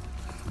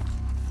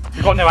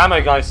 We've got no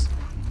ammo, guys.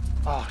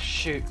 Oh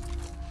shoot.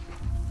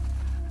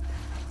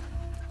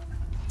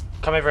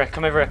 Come over here,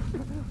 come over here.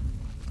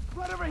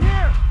 Right over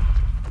here.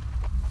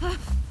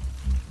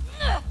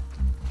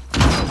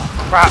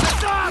 Crap.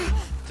 Stop.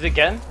 Did it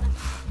get him?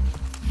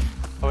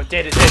 Oh, it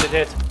did, it did, it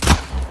did.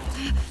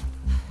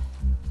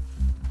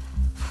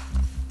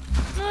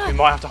 We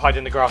might have to hide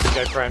in the grass and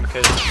go for him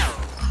because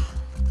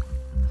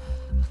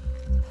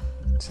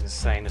it's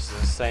insane, this is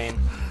insane.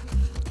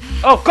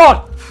 Oh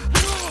god!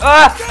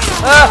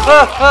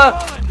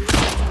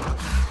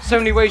 So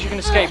many ways you can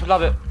escape,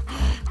 love it.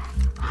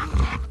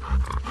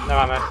 No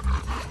ammo.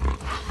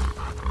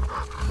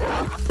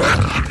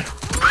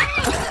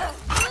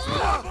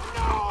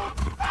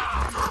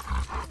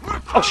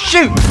 Oh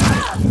shoot!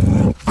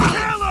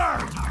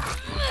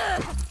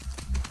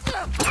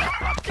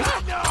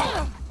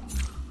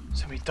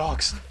 So many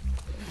dogs.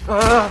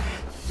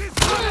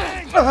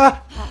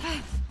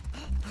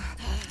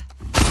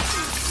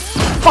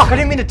 Fuck, I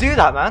didn't mean to do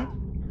that, man.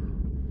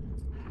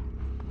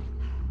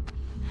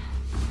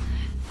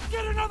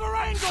 Get another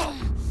angle.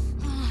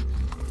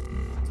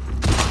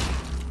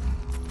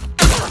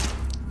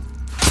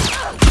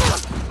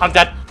 I'm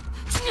dead.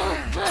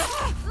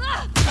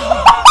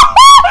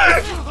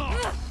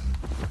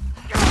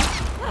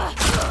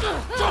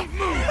 Don't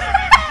move.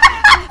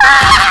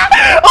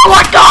 Oh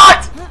my god!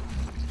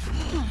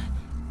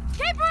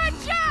 Keep her in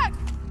check.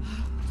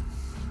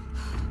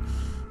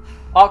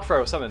 Arc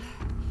throw or something.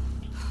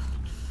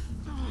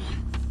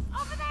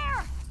 Over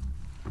there.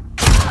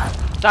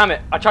 Damn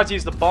it, I tried to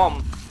use the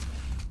bomb.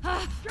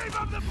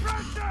 Keep up the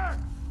pressure.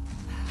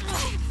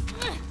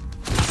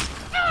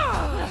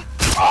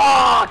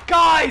 Oh,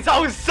 guys, that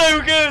was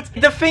so good!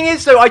 The thing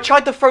is, though, I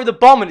tried to throw the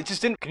bomb and it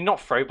just didn't... Can you not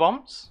throw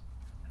bombs?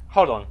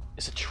 Hold on,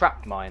 it's a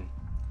trap mine.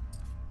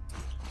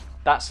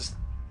 That's just...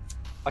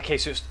 Okay,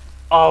 so it's...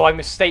 Oh, I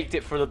mistaked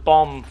it for the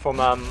bomb from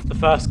the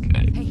first...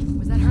 Hey,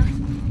 was that her?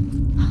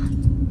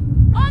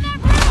 On that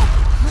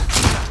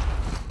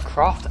roof!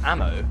 Craft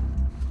ammo?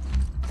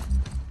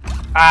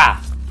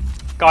 Ah!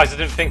 Guys, I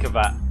didn't think of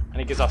that.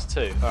 And it gives us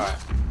 2. Alright.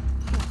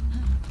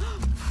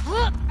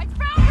 I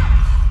found her!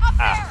 Up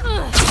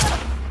there!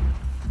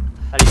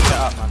 Ellie, get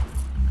up, man.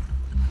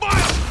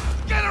 Miles,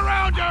 get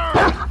around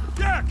her!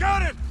 Yeah,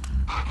 got it!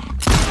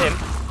 Him.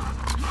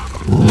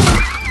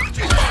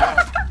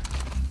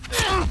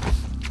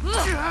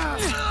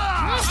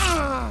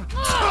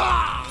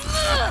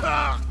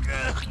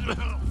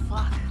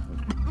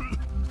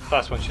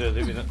 First one should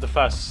have been, the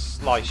first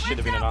slice should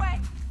have been enough. I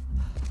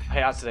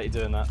hate accidentally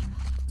doing that.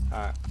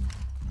 Alright.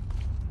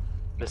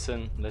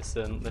 Listen,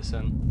 listen,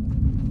 listen.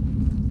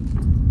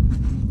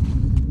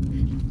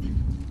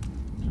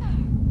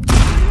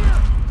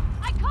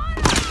 I caught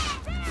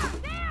him!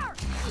 There!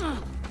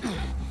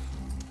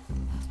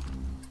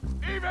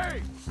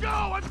 Evie, go!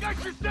 I've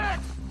got your stick!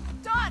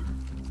 Done!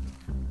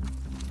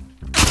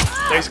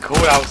 Those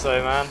callouts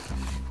though, man.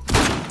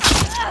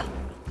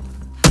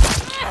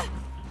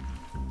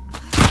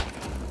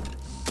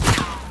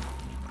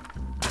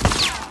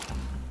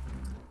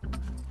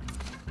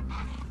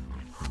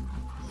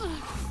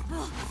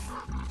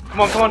 Come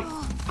on, come on.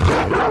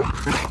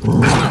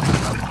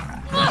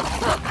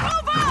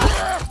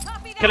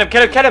 Kill him,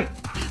 kill him, kill him!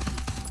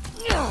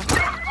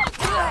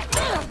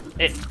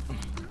 It.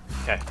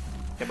 Okay.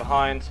 Get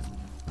behind.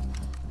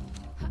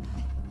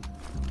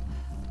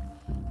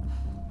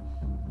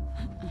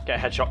 Get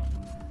a headshot.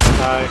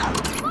 No.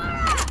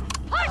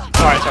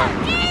 Sorry.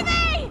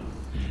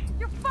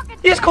 You're fucking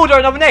He just called her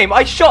another name.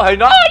 I shot her.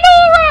 No,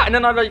 Laura! And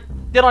then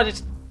I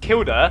just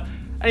killed her.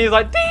 And he was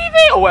like,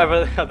 DV! Or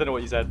whatever. I don't know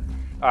what you said.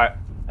 Alright.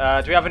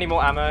 Do we have any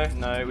more ammo?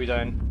 No, we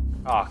don't.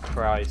 Oh,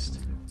 Christ.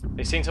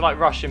 They seem to like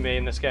rushing me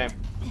in this game.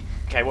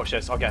 Okay, watch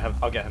this. I'll get him.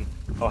 I'll get him.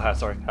 Oh, her.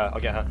 Sorry. Her. I'll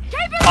get her.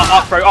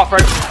 Up throw. Up throw.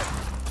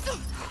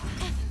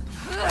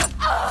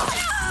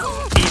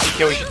 Easy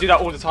kill. You should do that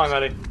all the time,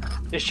 Ellie.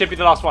 This should be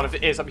the last one. If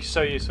it is, that'd be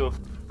so useful.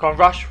 Come on,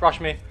 rush. Rush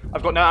me.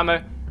 I've got no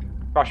ammo.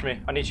 Rush me.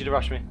 I need you to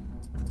rush me.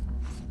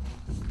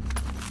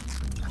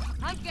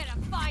 I'm gonna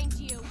find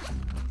you.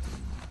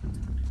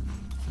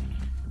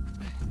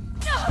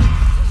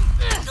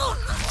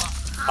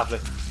 Lovely.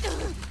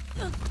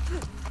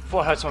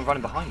 Thought I heard someone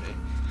running behind me.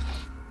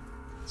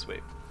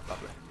 Sweet.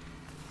 Lovely.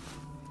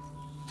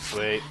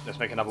 Sweet. Let's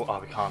make another. Oh,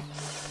 we can't.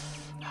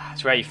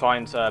 It's rare you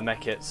find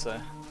mech kits,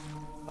 so.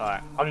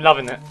 Alright. I'm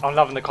loving it. I'm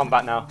loving the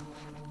combat now.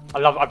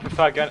 I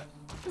prefer going.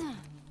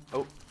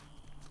 Oh.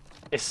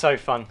 It's so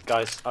fun,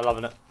 guys. I'm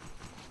loving it.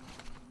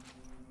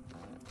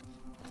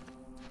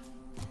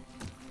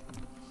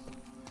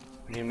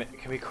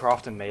 Can we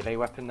craft a melee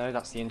weapon though?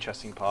 That's the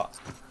interesting part.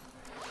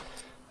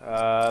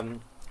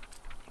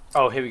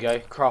 Oh, here we go.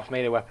 Craft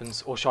melee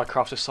weapons. Or should I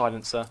craft a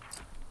silencer?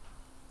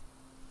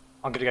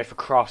 I'm going to go for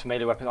craft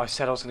melee weapons. I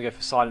said I was going to go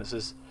for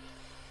silencers.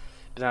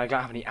 But then I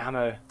don't have any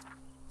ammo.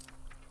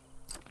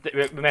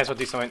 We may as well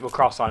do something. We'll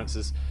craft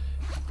silencers.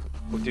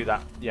 We'll do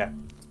that. Yeah.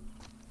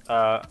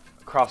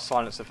 Craft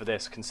silencer for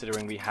this,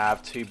 considering we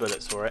have 2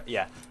 bullets for it.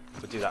 Yeah.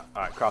 We'll do that.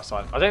 Alright, craft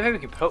silencer. I don't think we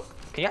can put...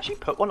 Can you actually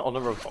put one on a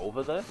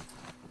revolver though?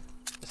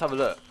 Let's have a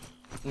look.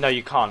 No,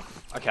 you can't.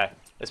 Okay.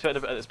 Let's put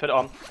it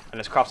on, and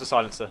let's craft a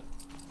silencer.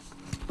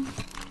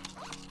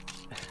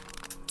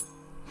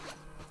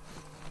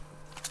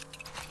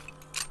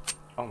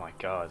 Oh my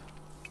god!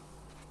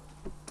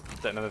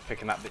 Don't remember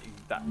picking up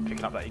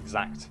that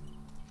exact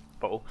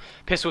bottle.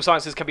 Pistol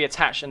silencers can be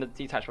attached and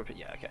detached by.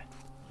 Yeah, okay.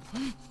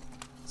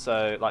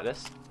 So like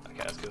this. Okay,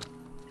 that's good.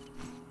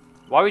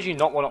 Why would you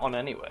not want it on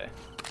anyway?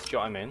 Do you know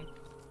what I mean?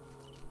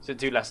 Does it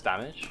do less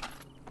damage?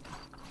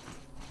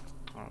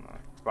 I don't know.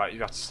 Right, you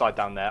have to slide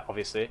down there,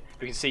 obviously.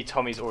 We can see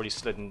Tommy's already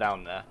slidden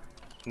down there.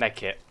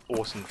 Medkit,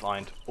 awesome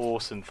find.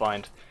 Awesome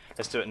find.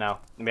 Let's do it now.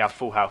 Then we have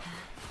full health.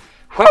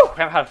 Whew! We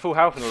haven't had a full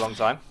health in a long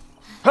time.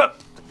 Huh!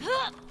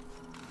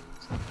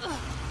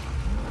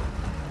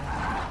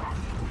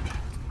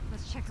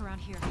 Let's check around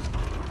here.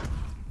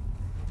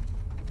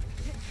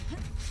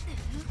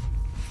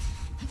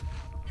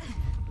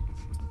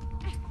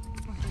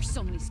 There's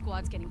so many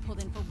squads getting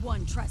pulled in for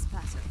one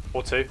trespasser.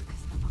 Or 2. The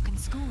fucking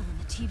school and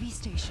the TV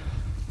station.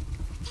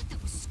 I thought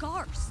that was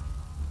scars.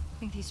 I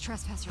think these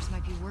trespassers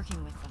might be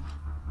working with them.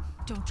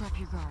 Don't drop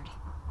your guard.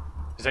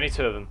 There's only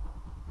 2 of them.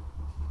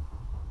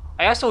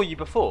 Hey, I saw you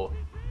before.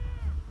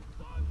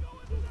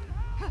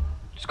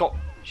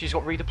 She's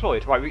got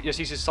redeployed. Right, we just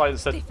use this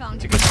silencer to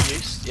good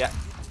use. Yeah.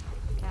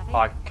 Kathy? Oh,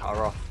 I cut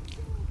her off.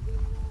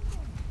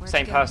 Where'd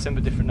Same you go? person,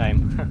 but different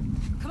name.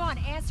 Come on,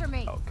 answer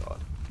me. Oh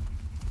god.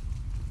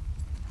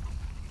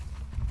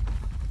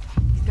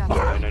 He's got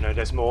Oh, no,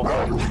 there's more.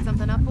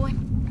 something up, boy?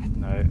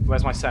 No.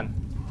 Where's my scent?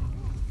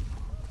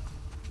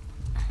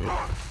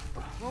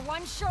 We're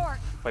one short.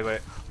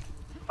 Wait.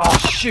 Oh,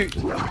 shoot!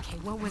 Okay,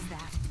 what was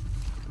that?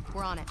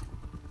 We're on it.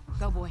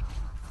 Go, boy.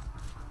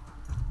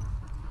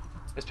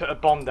 Let's put a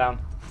bomb down.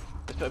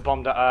 Let's put a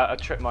bomb down, a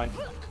trip mine.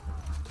 Come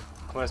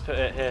on, let's put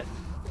it here.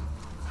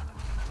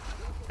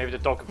 Maybe the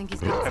dog, Think he's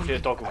got hopefully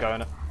the something. dog will go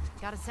in it.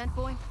 Got a scent,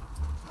 boy?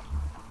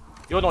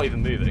 You're not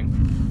even moving.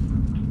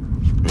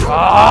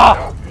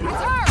 Ah! It's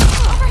her!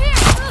 Over here!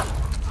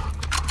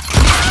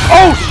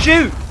 Oh,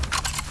 shoot!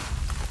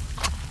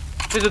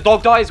 Did the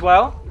dog die as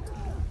well?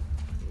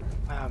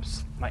 Wow,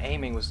 my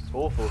aiming was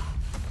awful.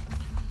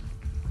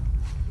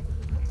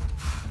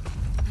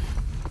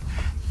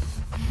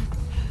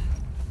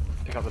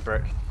 Pick up the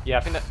brick. Yeah, I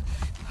think that...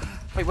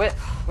 Wait,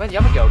 where'd the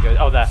other girl go?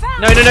 Oh, there.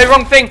 No, no, no,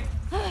 wrong thing!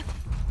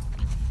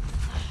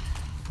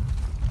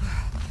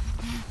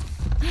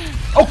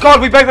 Oh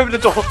god, we both opened the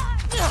door!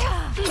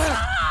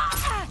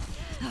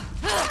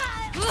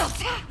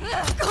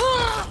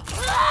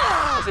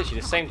 That's literally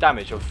the same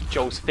damage of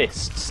Joel's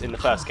fists in the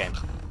first game.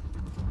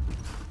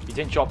 He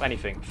didn't drop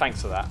anything.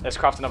 Thanks for that. Let's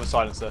craft another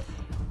silencer.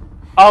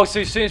 Oh, so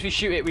as soon as we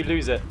shoot it, we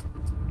lose it.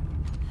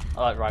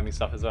 I like rhyming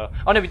stuff as well.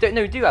 Oh no, we don't.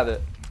 No, we do have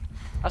it.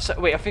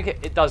 Wait, I think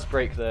it does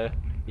break though.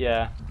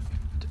 Yeah.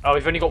 Oh,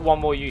 we've only got one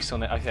more use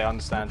on it. Okay, I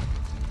understand.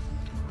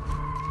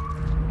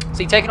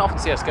 See, taking it off in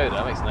CS:GO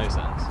though makes no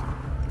sense.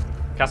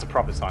 That's a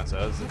proper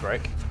silencer. This is a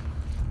break.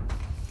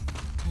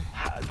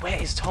 Where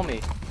is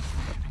Tommy?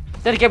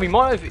 Then again, it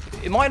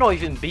might not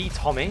even be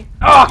Tommy.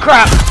 Oh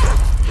crap!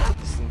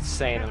 This is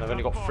insane, and I've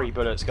only got 3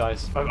 bullets,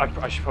 guys.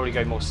 I should probably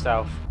go more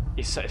stealth.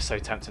 It's so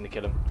tempting to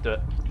kill him. Do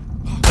it.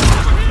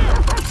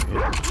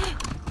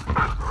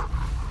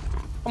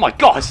 Oh my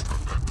god!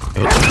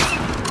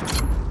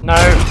 No!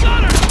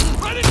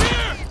 Right in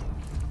here!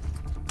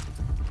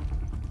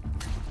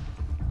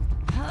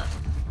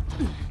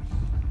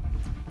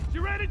 She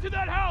ran into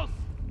that house!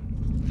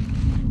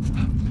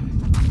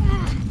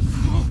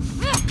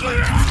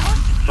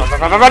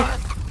 Run!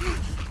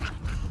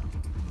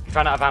 You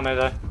ran out of ammo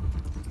though.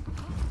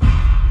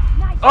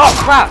 Oh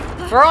crap!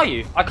 Where are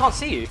you? I can't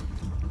see you.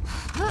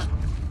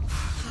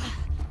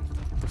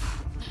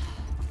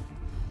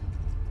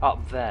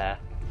 Up there.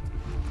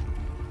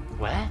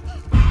 Where?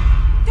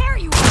 There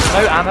you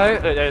are! No ammo?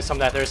 There is some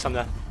there, there is some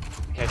there.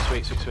 Okay,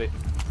 sweet. Wait,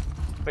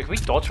 can we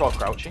dodge while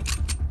crouching?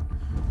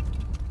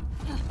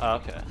 Oh,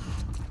 okay.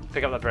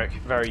 Pick up that brick.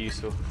 Very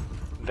useful.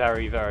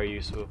 Very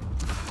useful.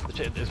 Oh,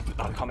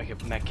 I can't make a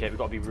med kit. We've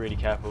got to be really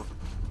careful.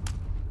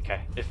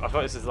 Okay. I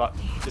thought this is like...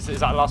 Is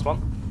that the last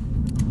one?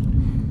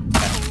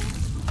 Okay.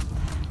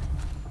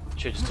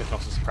 Should have just taken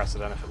off the suppressor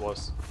then if it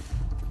was.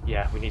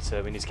 Yeah, we need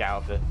to get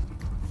out of it.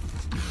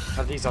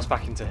 That leads us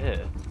back into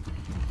here.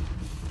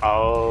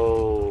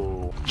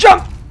 Oh.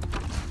 Jump!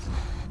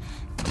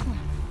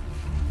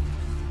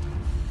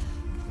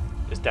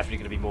 There's definitely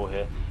going to be more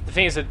here. The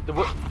thing is that the...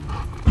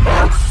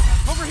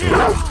 Over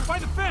here! By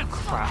the fence!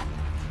 Crap.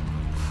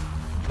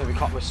 No, we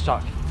can't. We're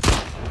stuck.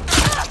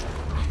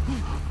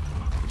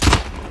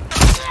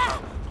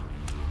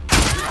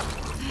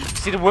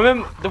 See, the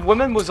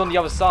woman was on the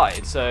other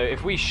side, so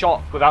if we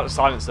shot without the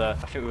silencer,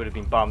 I think we would have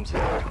been bummed.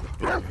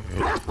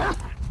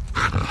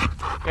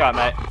 Yeah,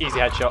 mate. Easy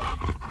headshot. I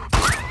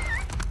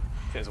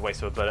think it was a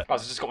waste of a bullet. I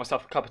just got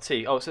myself a cup of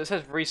tea. Oh, so it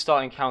says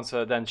restart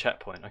encounter, then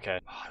checkpoint. Okay.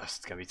 Oh, that's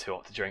going to be too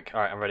hot to drink.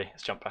 Alright, I'm ready.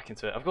 Let's jump back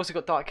into it. I've also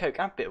got Diet Coke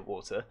and a bit of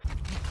water.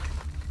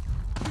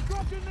 You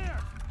dropped in there!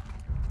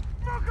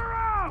 Look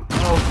around!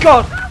 Oh,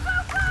 God!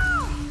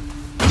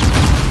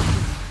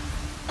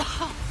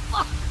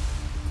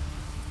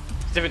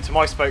 It's different to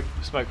my smoke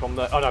bomb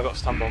though. Oh no, I got a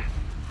stun bomb.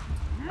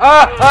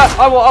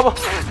 I will.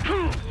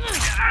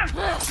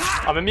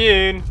 I'm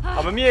immune.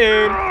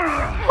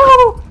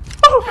 Woo!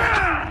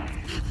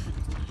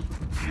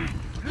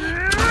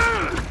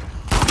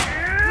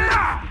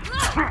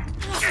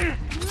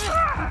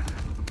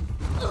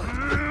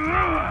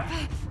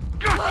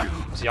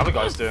 What's the other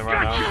guys doing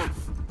right now?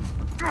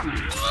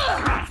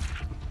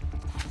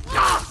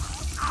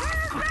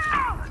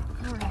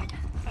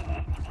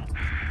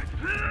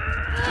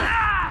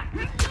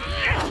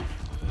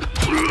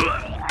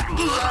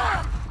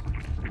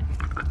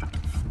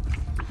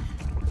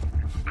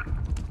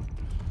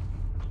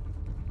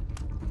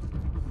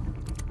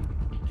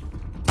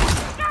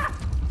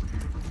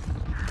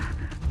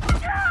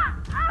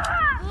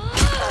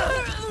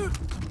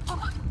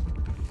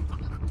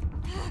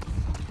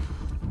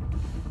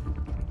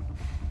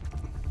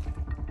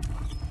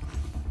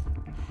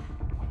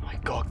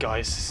 God,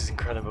 guys, this is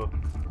incredible.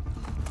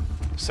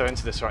 I'm so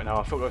into this right now.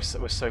 I thought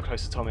we're so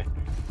close to Tommy.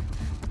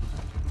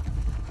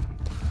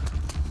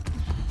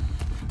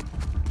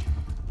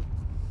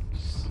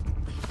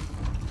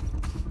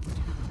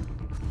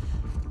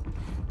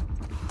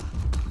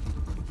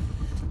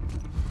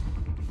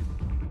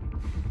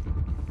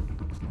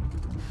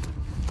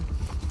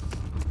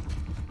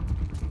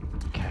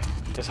 Okay,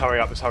 let's hurry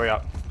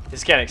up.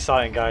 It's getting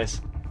exciting,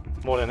 guys.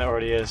 More than it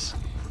already is.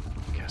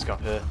 Okay, let's go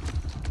up here.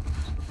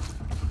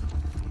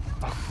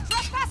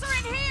 Trespasser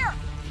in here!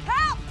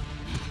 Help!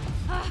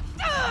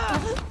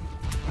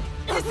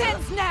 This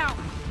ends now!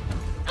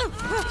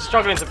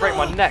 Struggling to break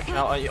my neck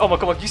now. Oh my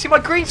god, you see my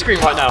green screen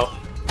right now?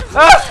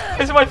 Ah!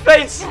 It's in my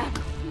face!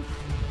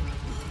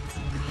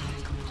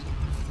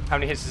 How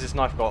many hits has this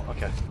knife got?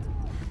 Okay.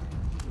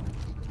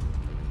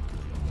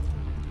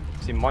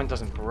 See, mine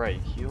doesn't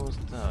break. Yours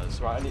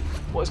does. Right,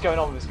 what is going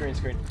on with this green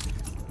screen?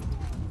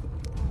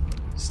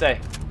 Stay.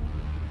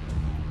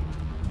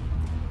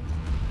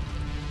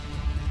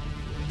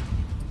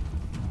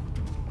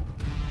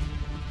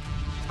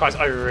 Guys,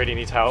 I really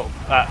need help.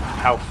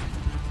 Health.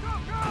 Go!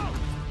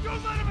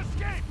 Don't let him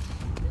escape!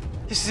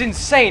 This is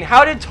insane.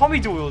 How did Tommy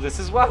do all this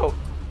as well?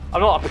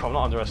 I'm not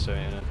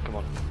underestimating it. Come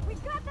on.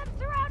 We've got them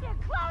surrounded!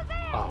 Close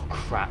in! Oh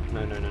crap!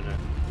 No.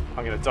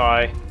 I'm gonna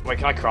die. Wait,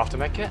 can I craft a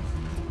medkit?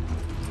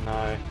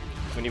 No.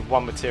 We need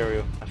one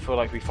material. I feel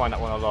like we find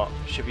that one a lot.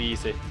 Should be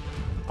easy.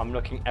 I'm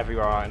looking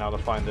everywhere right now to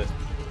find it.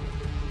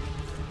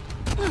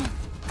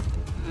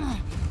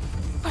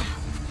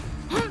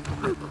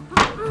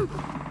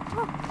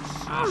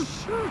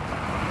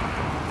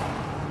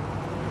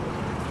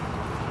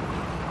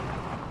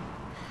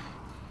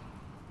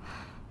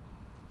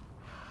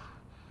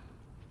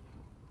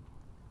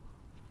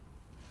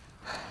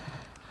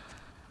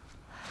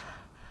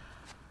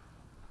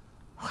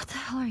 What the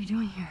hell are you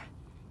doing here?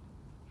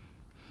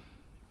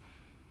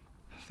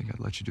 I think I'd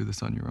let you do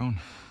this on your own.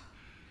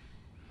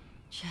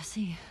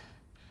 Jesse,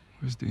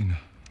 Where's Dina?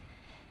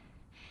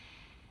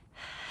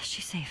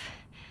 she's safe.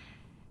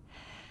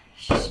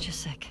 She's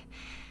just sick.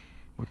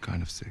 What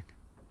kind of sick?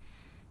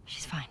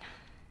 She's fine.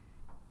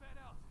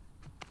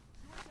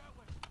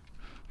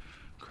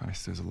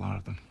 Christ, there's a lot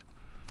of them.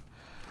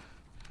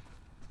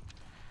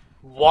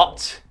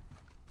 What?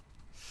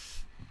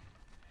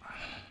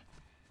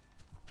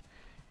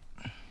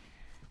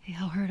 Hey,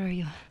 how hurt are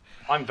you?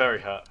 I'm very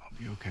hurt. I'll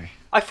be okay.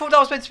 I thought that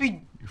was meant to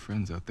be... Your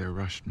friends out there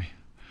rushed me.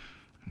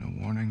 No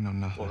warning, no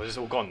nothing. Well, it's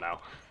all gone now.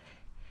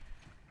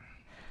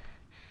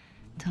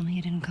 Tell me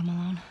you didn't come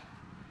alone.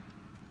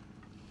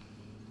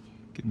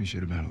 Give me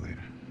shit about it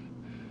later.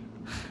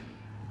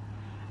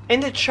 In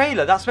the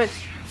trailer, that's meant...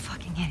 You're a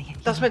fucking idiot.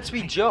 That's meant to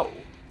be Joel.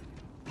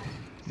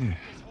 Yeah.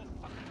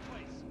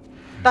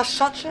 That's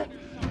such a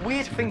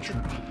weird thing to...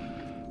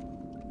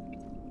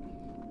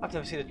 I've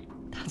never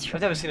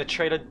seen a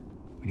trailer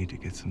We need to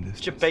get some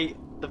distance. debate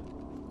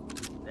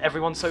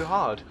everyone so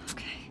hard.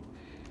 Okay.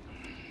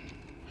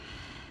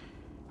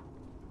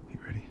 You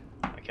ready?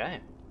 Okay.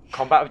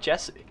 Combat with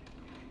Jesse.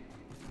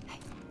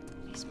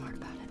 Be smart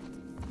about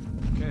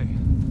it. Okay,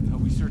 how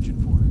we searching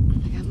for? I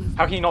got movement.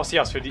 How can you not see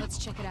us through the... Let's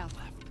check it out.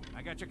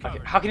 I got you Okay,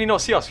 covered. how can you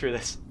not see us through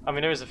this? I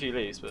mean, there is a few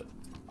leads, but...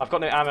 I've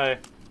got no ammo.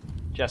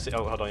 Jesse...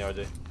 Oh, hold on, yeah, I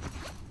do.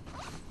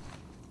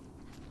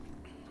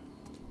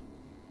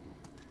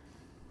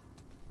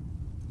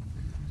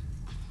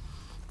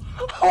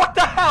 What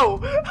the hell?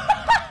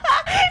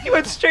 He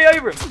went straight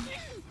over him.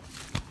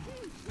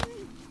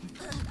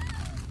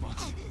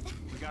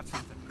 We got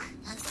something.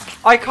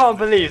 I can't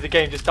believe the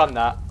game just done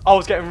that. I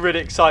was getting really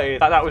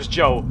excited that that was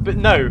Joel, but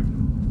no.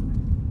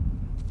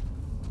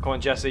 Come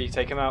on, Jesse,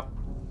 take him out.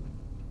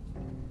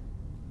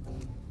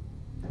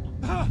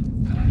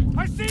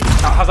 I see.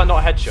 How's that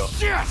not a headshot?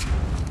 Shit!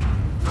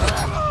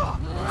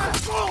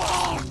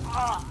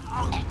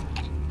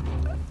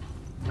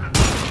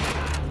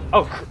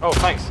 Oh,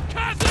 thanks.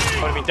 Cassie!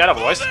 I would have been dead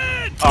otherwise. Move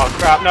in! Oh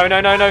crap! No! No!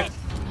 I'm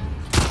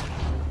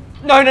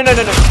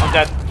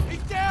dead.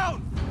 He's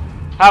down!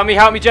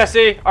 Help me,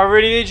 Jesse! I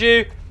really need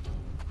you.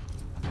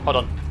 Hold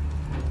on.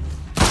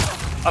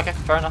 Okay,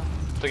 fair enough.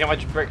 Do I get my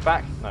brick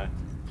back? No.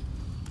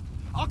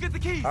 I'll get the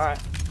keys. All right.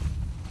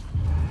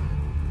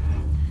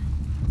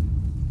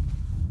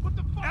 What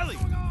the fuck is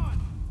going on?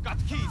 Got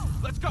the keys.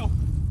 Let's go.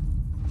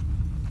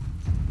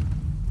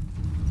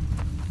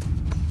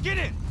 Get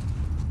in.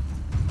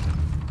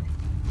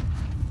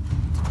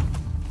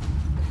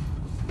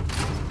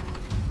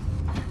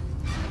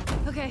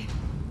 Okay.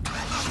 Get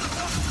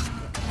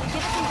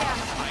some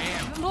gas. I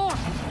am. Even more.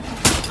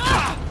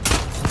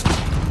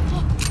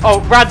 Oh,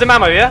 random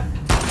ammo, yeah?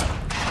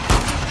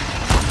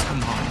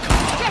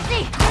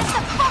 Jesse, get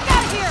the fuck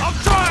out of here. I'm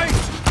trying.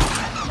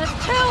 That's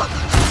two.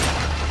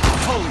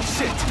 Holy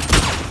shit.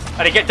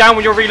 And get down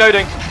when you're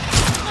reloading.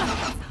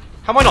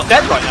 How am I not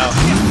dead right now?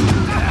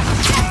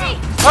 Jesse.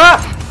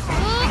 Ah!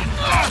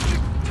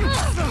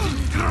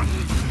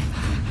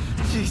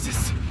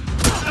 Jesus.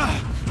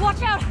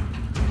 Watch out. The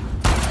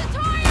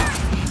tire.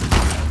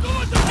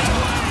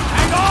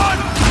 Hang on.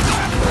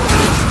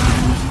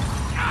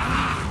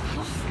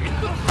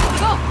 Go.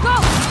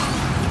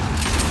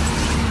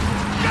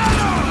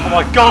 Oh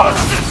my god!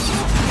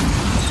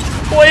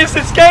 What is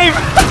this game?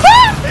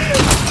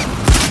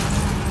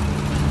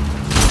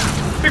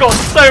 We got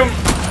so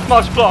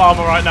much plot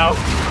armor right now.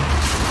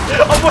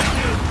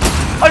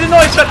 I did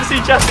not expect to see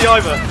Jesse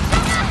either.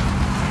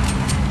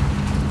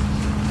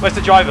 Where's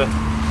the driver?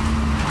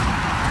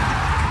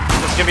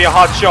 This is gonna be a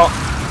hard shot.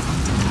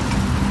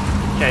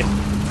 Okay.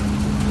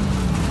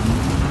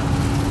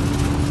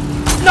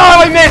 No,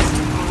 I missed!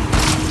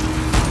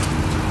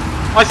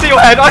 I see your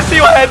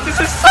head, this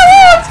is so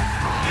hard!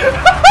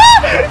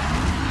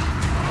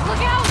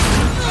 Look out.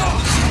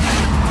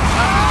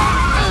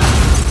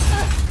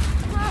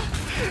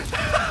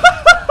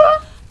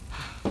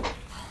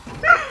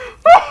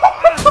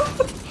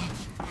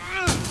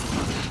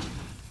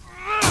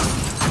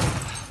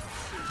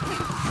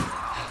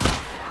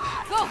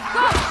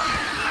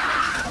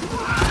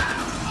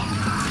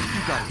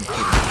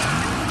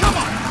 Go.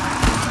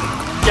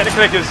 Get the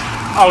clickers.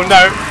 Oh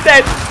no,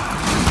 dead! Oh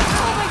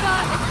my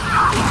god.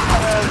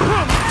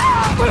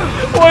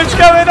 What's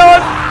going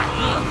on?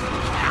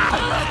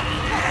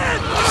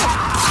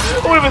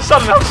 All of a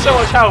sudden, that was so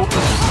much help.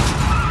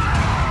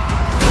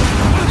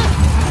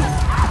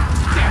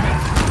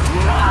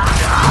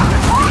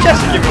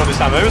 Jesse, give me all this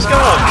ammo. What's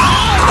going on?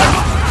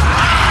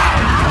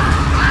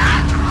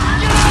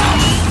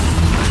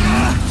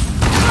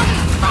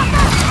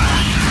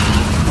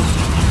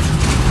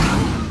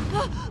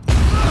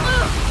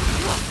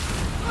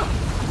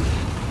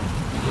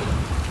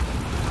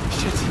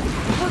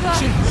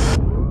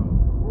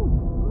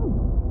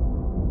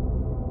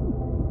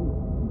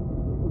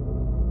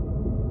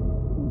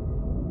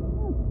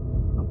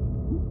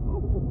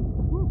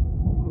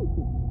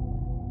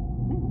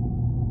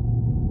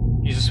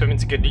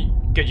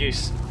 good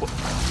use.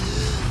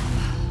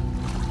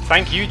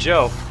 Thank you,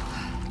 Joe.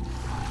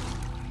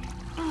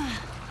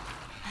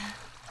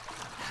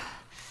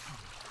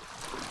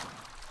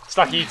 It's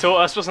like you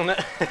taught us, wasn't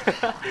it?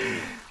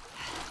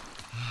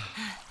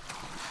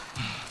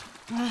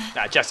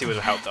 Nah, Jesse would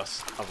have helped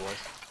us otherwise.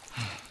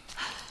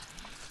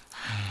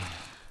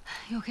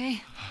 You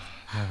okay?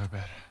 Never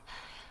better.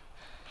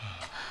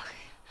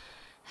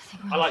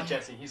 I like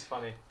Jesse, he's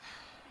funny.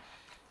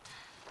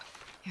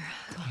 Here,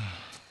 come on.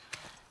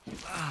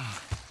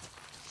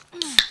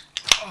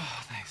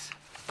 Oh, thanks.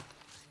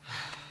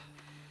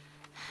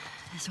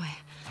 This way.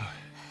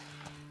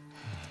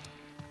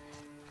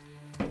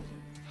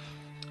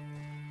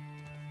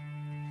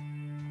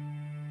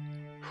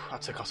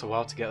 That took us a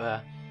while to get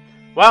there.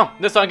 Well,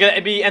 this time I'm going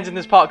to be ending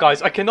this part,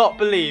 guys. I cannot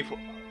believe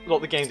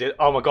what the game did.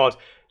 Oh my god.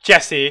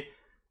 Jesse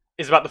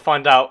is about to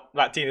find out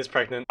that Dina's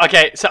pregnant.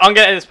 Okay, so I'm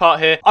going to end this part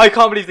here. I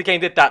can't believe the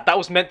game did that. That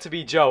was meant to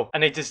be Joe,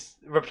 and they just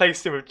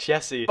replaced him with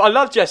Jesse. I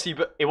love Jesse,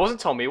 but it wasn't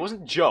Tommy, it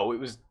wasn't Joe, it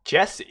was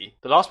Jesse.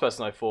 The last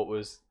person I thought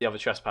was the other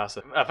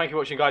trespasser. Thank you for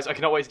watching, guys. I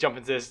cannot wait to jump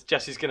into this.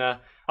 Jesse's going to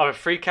either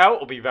freak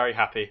out or be very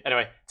happy.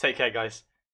 Anyway, take care, guys.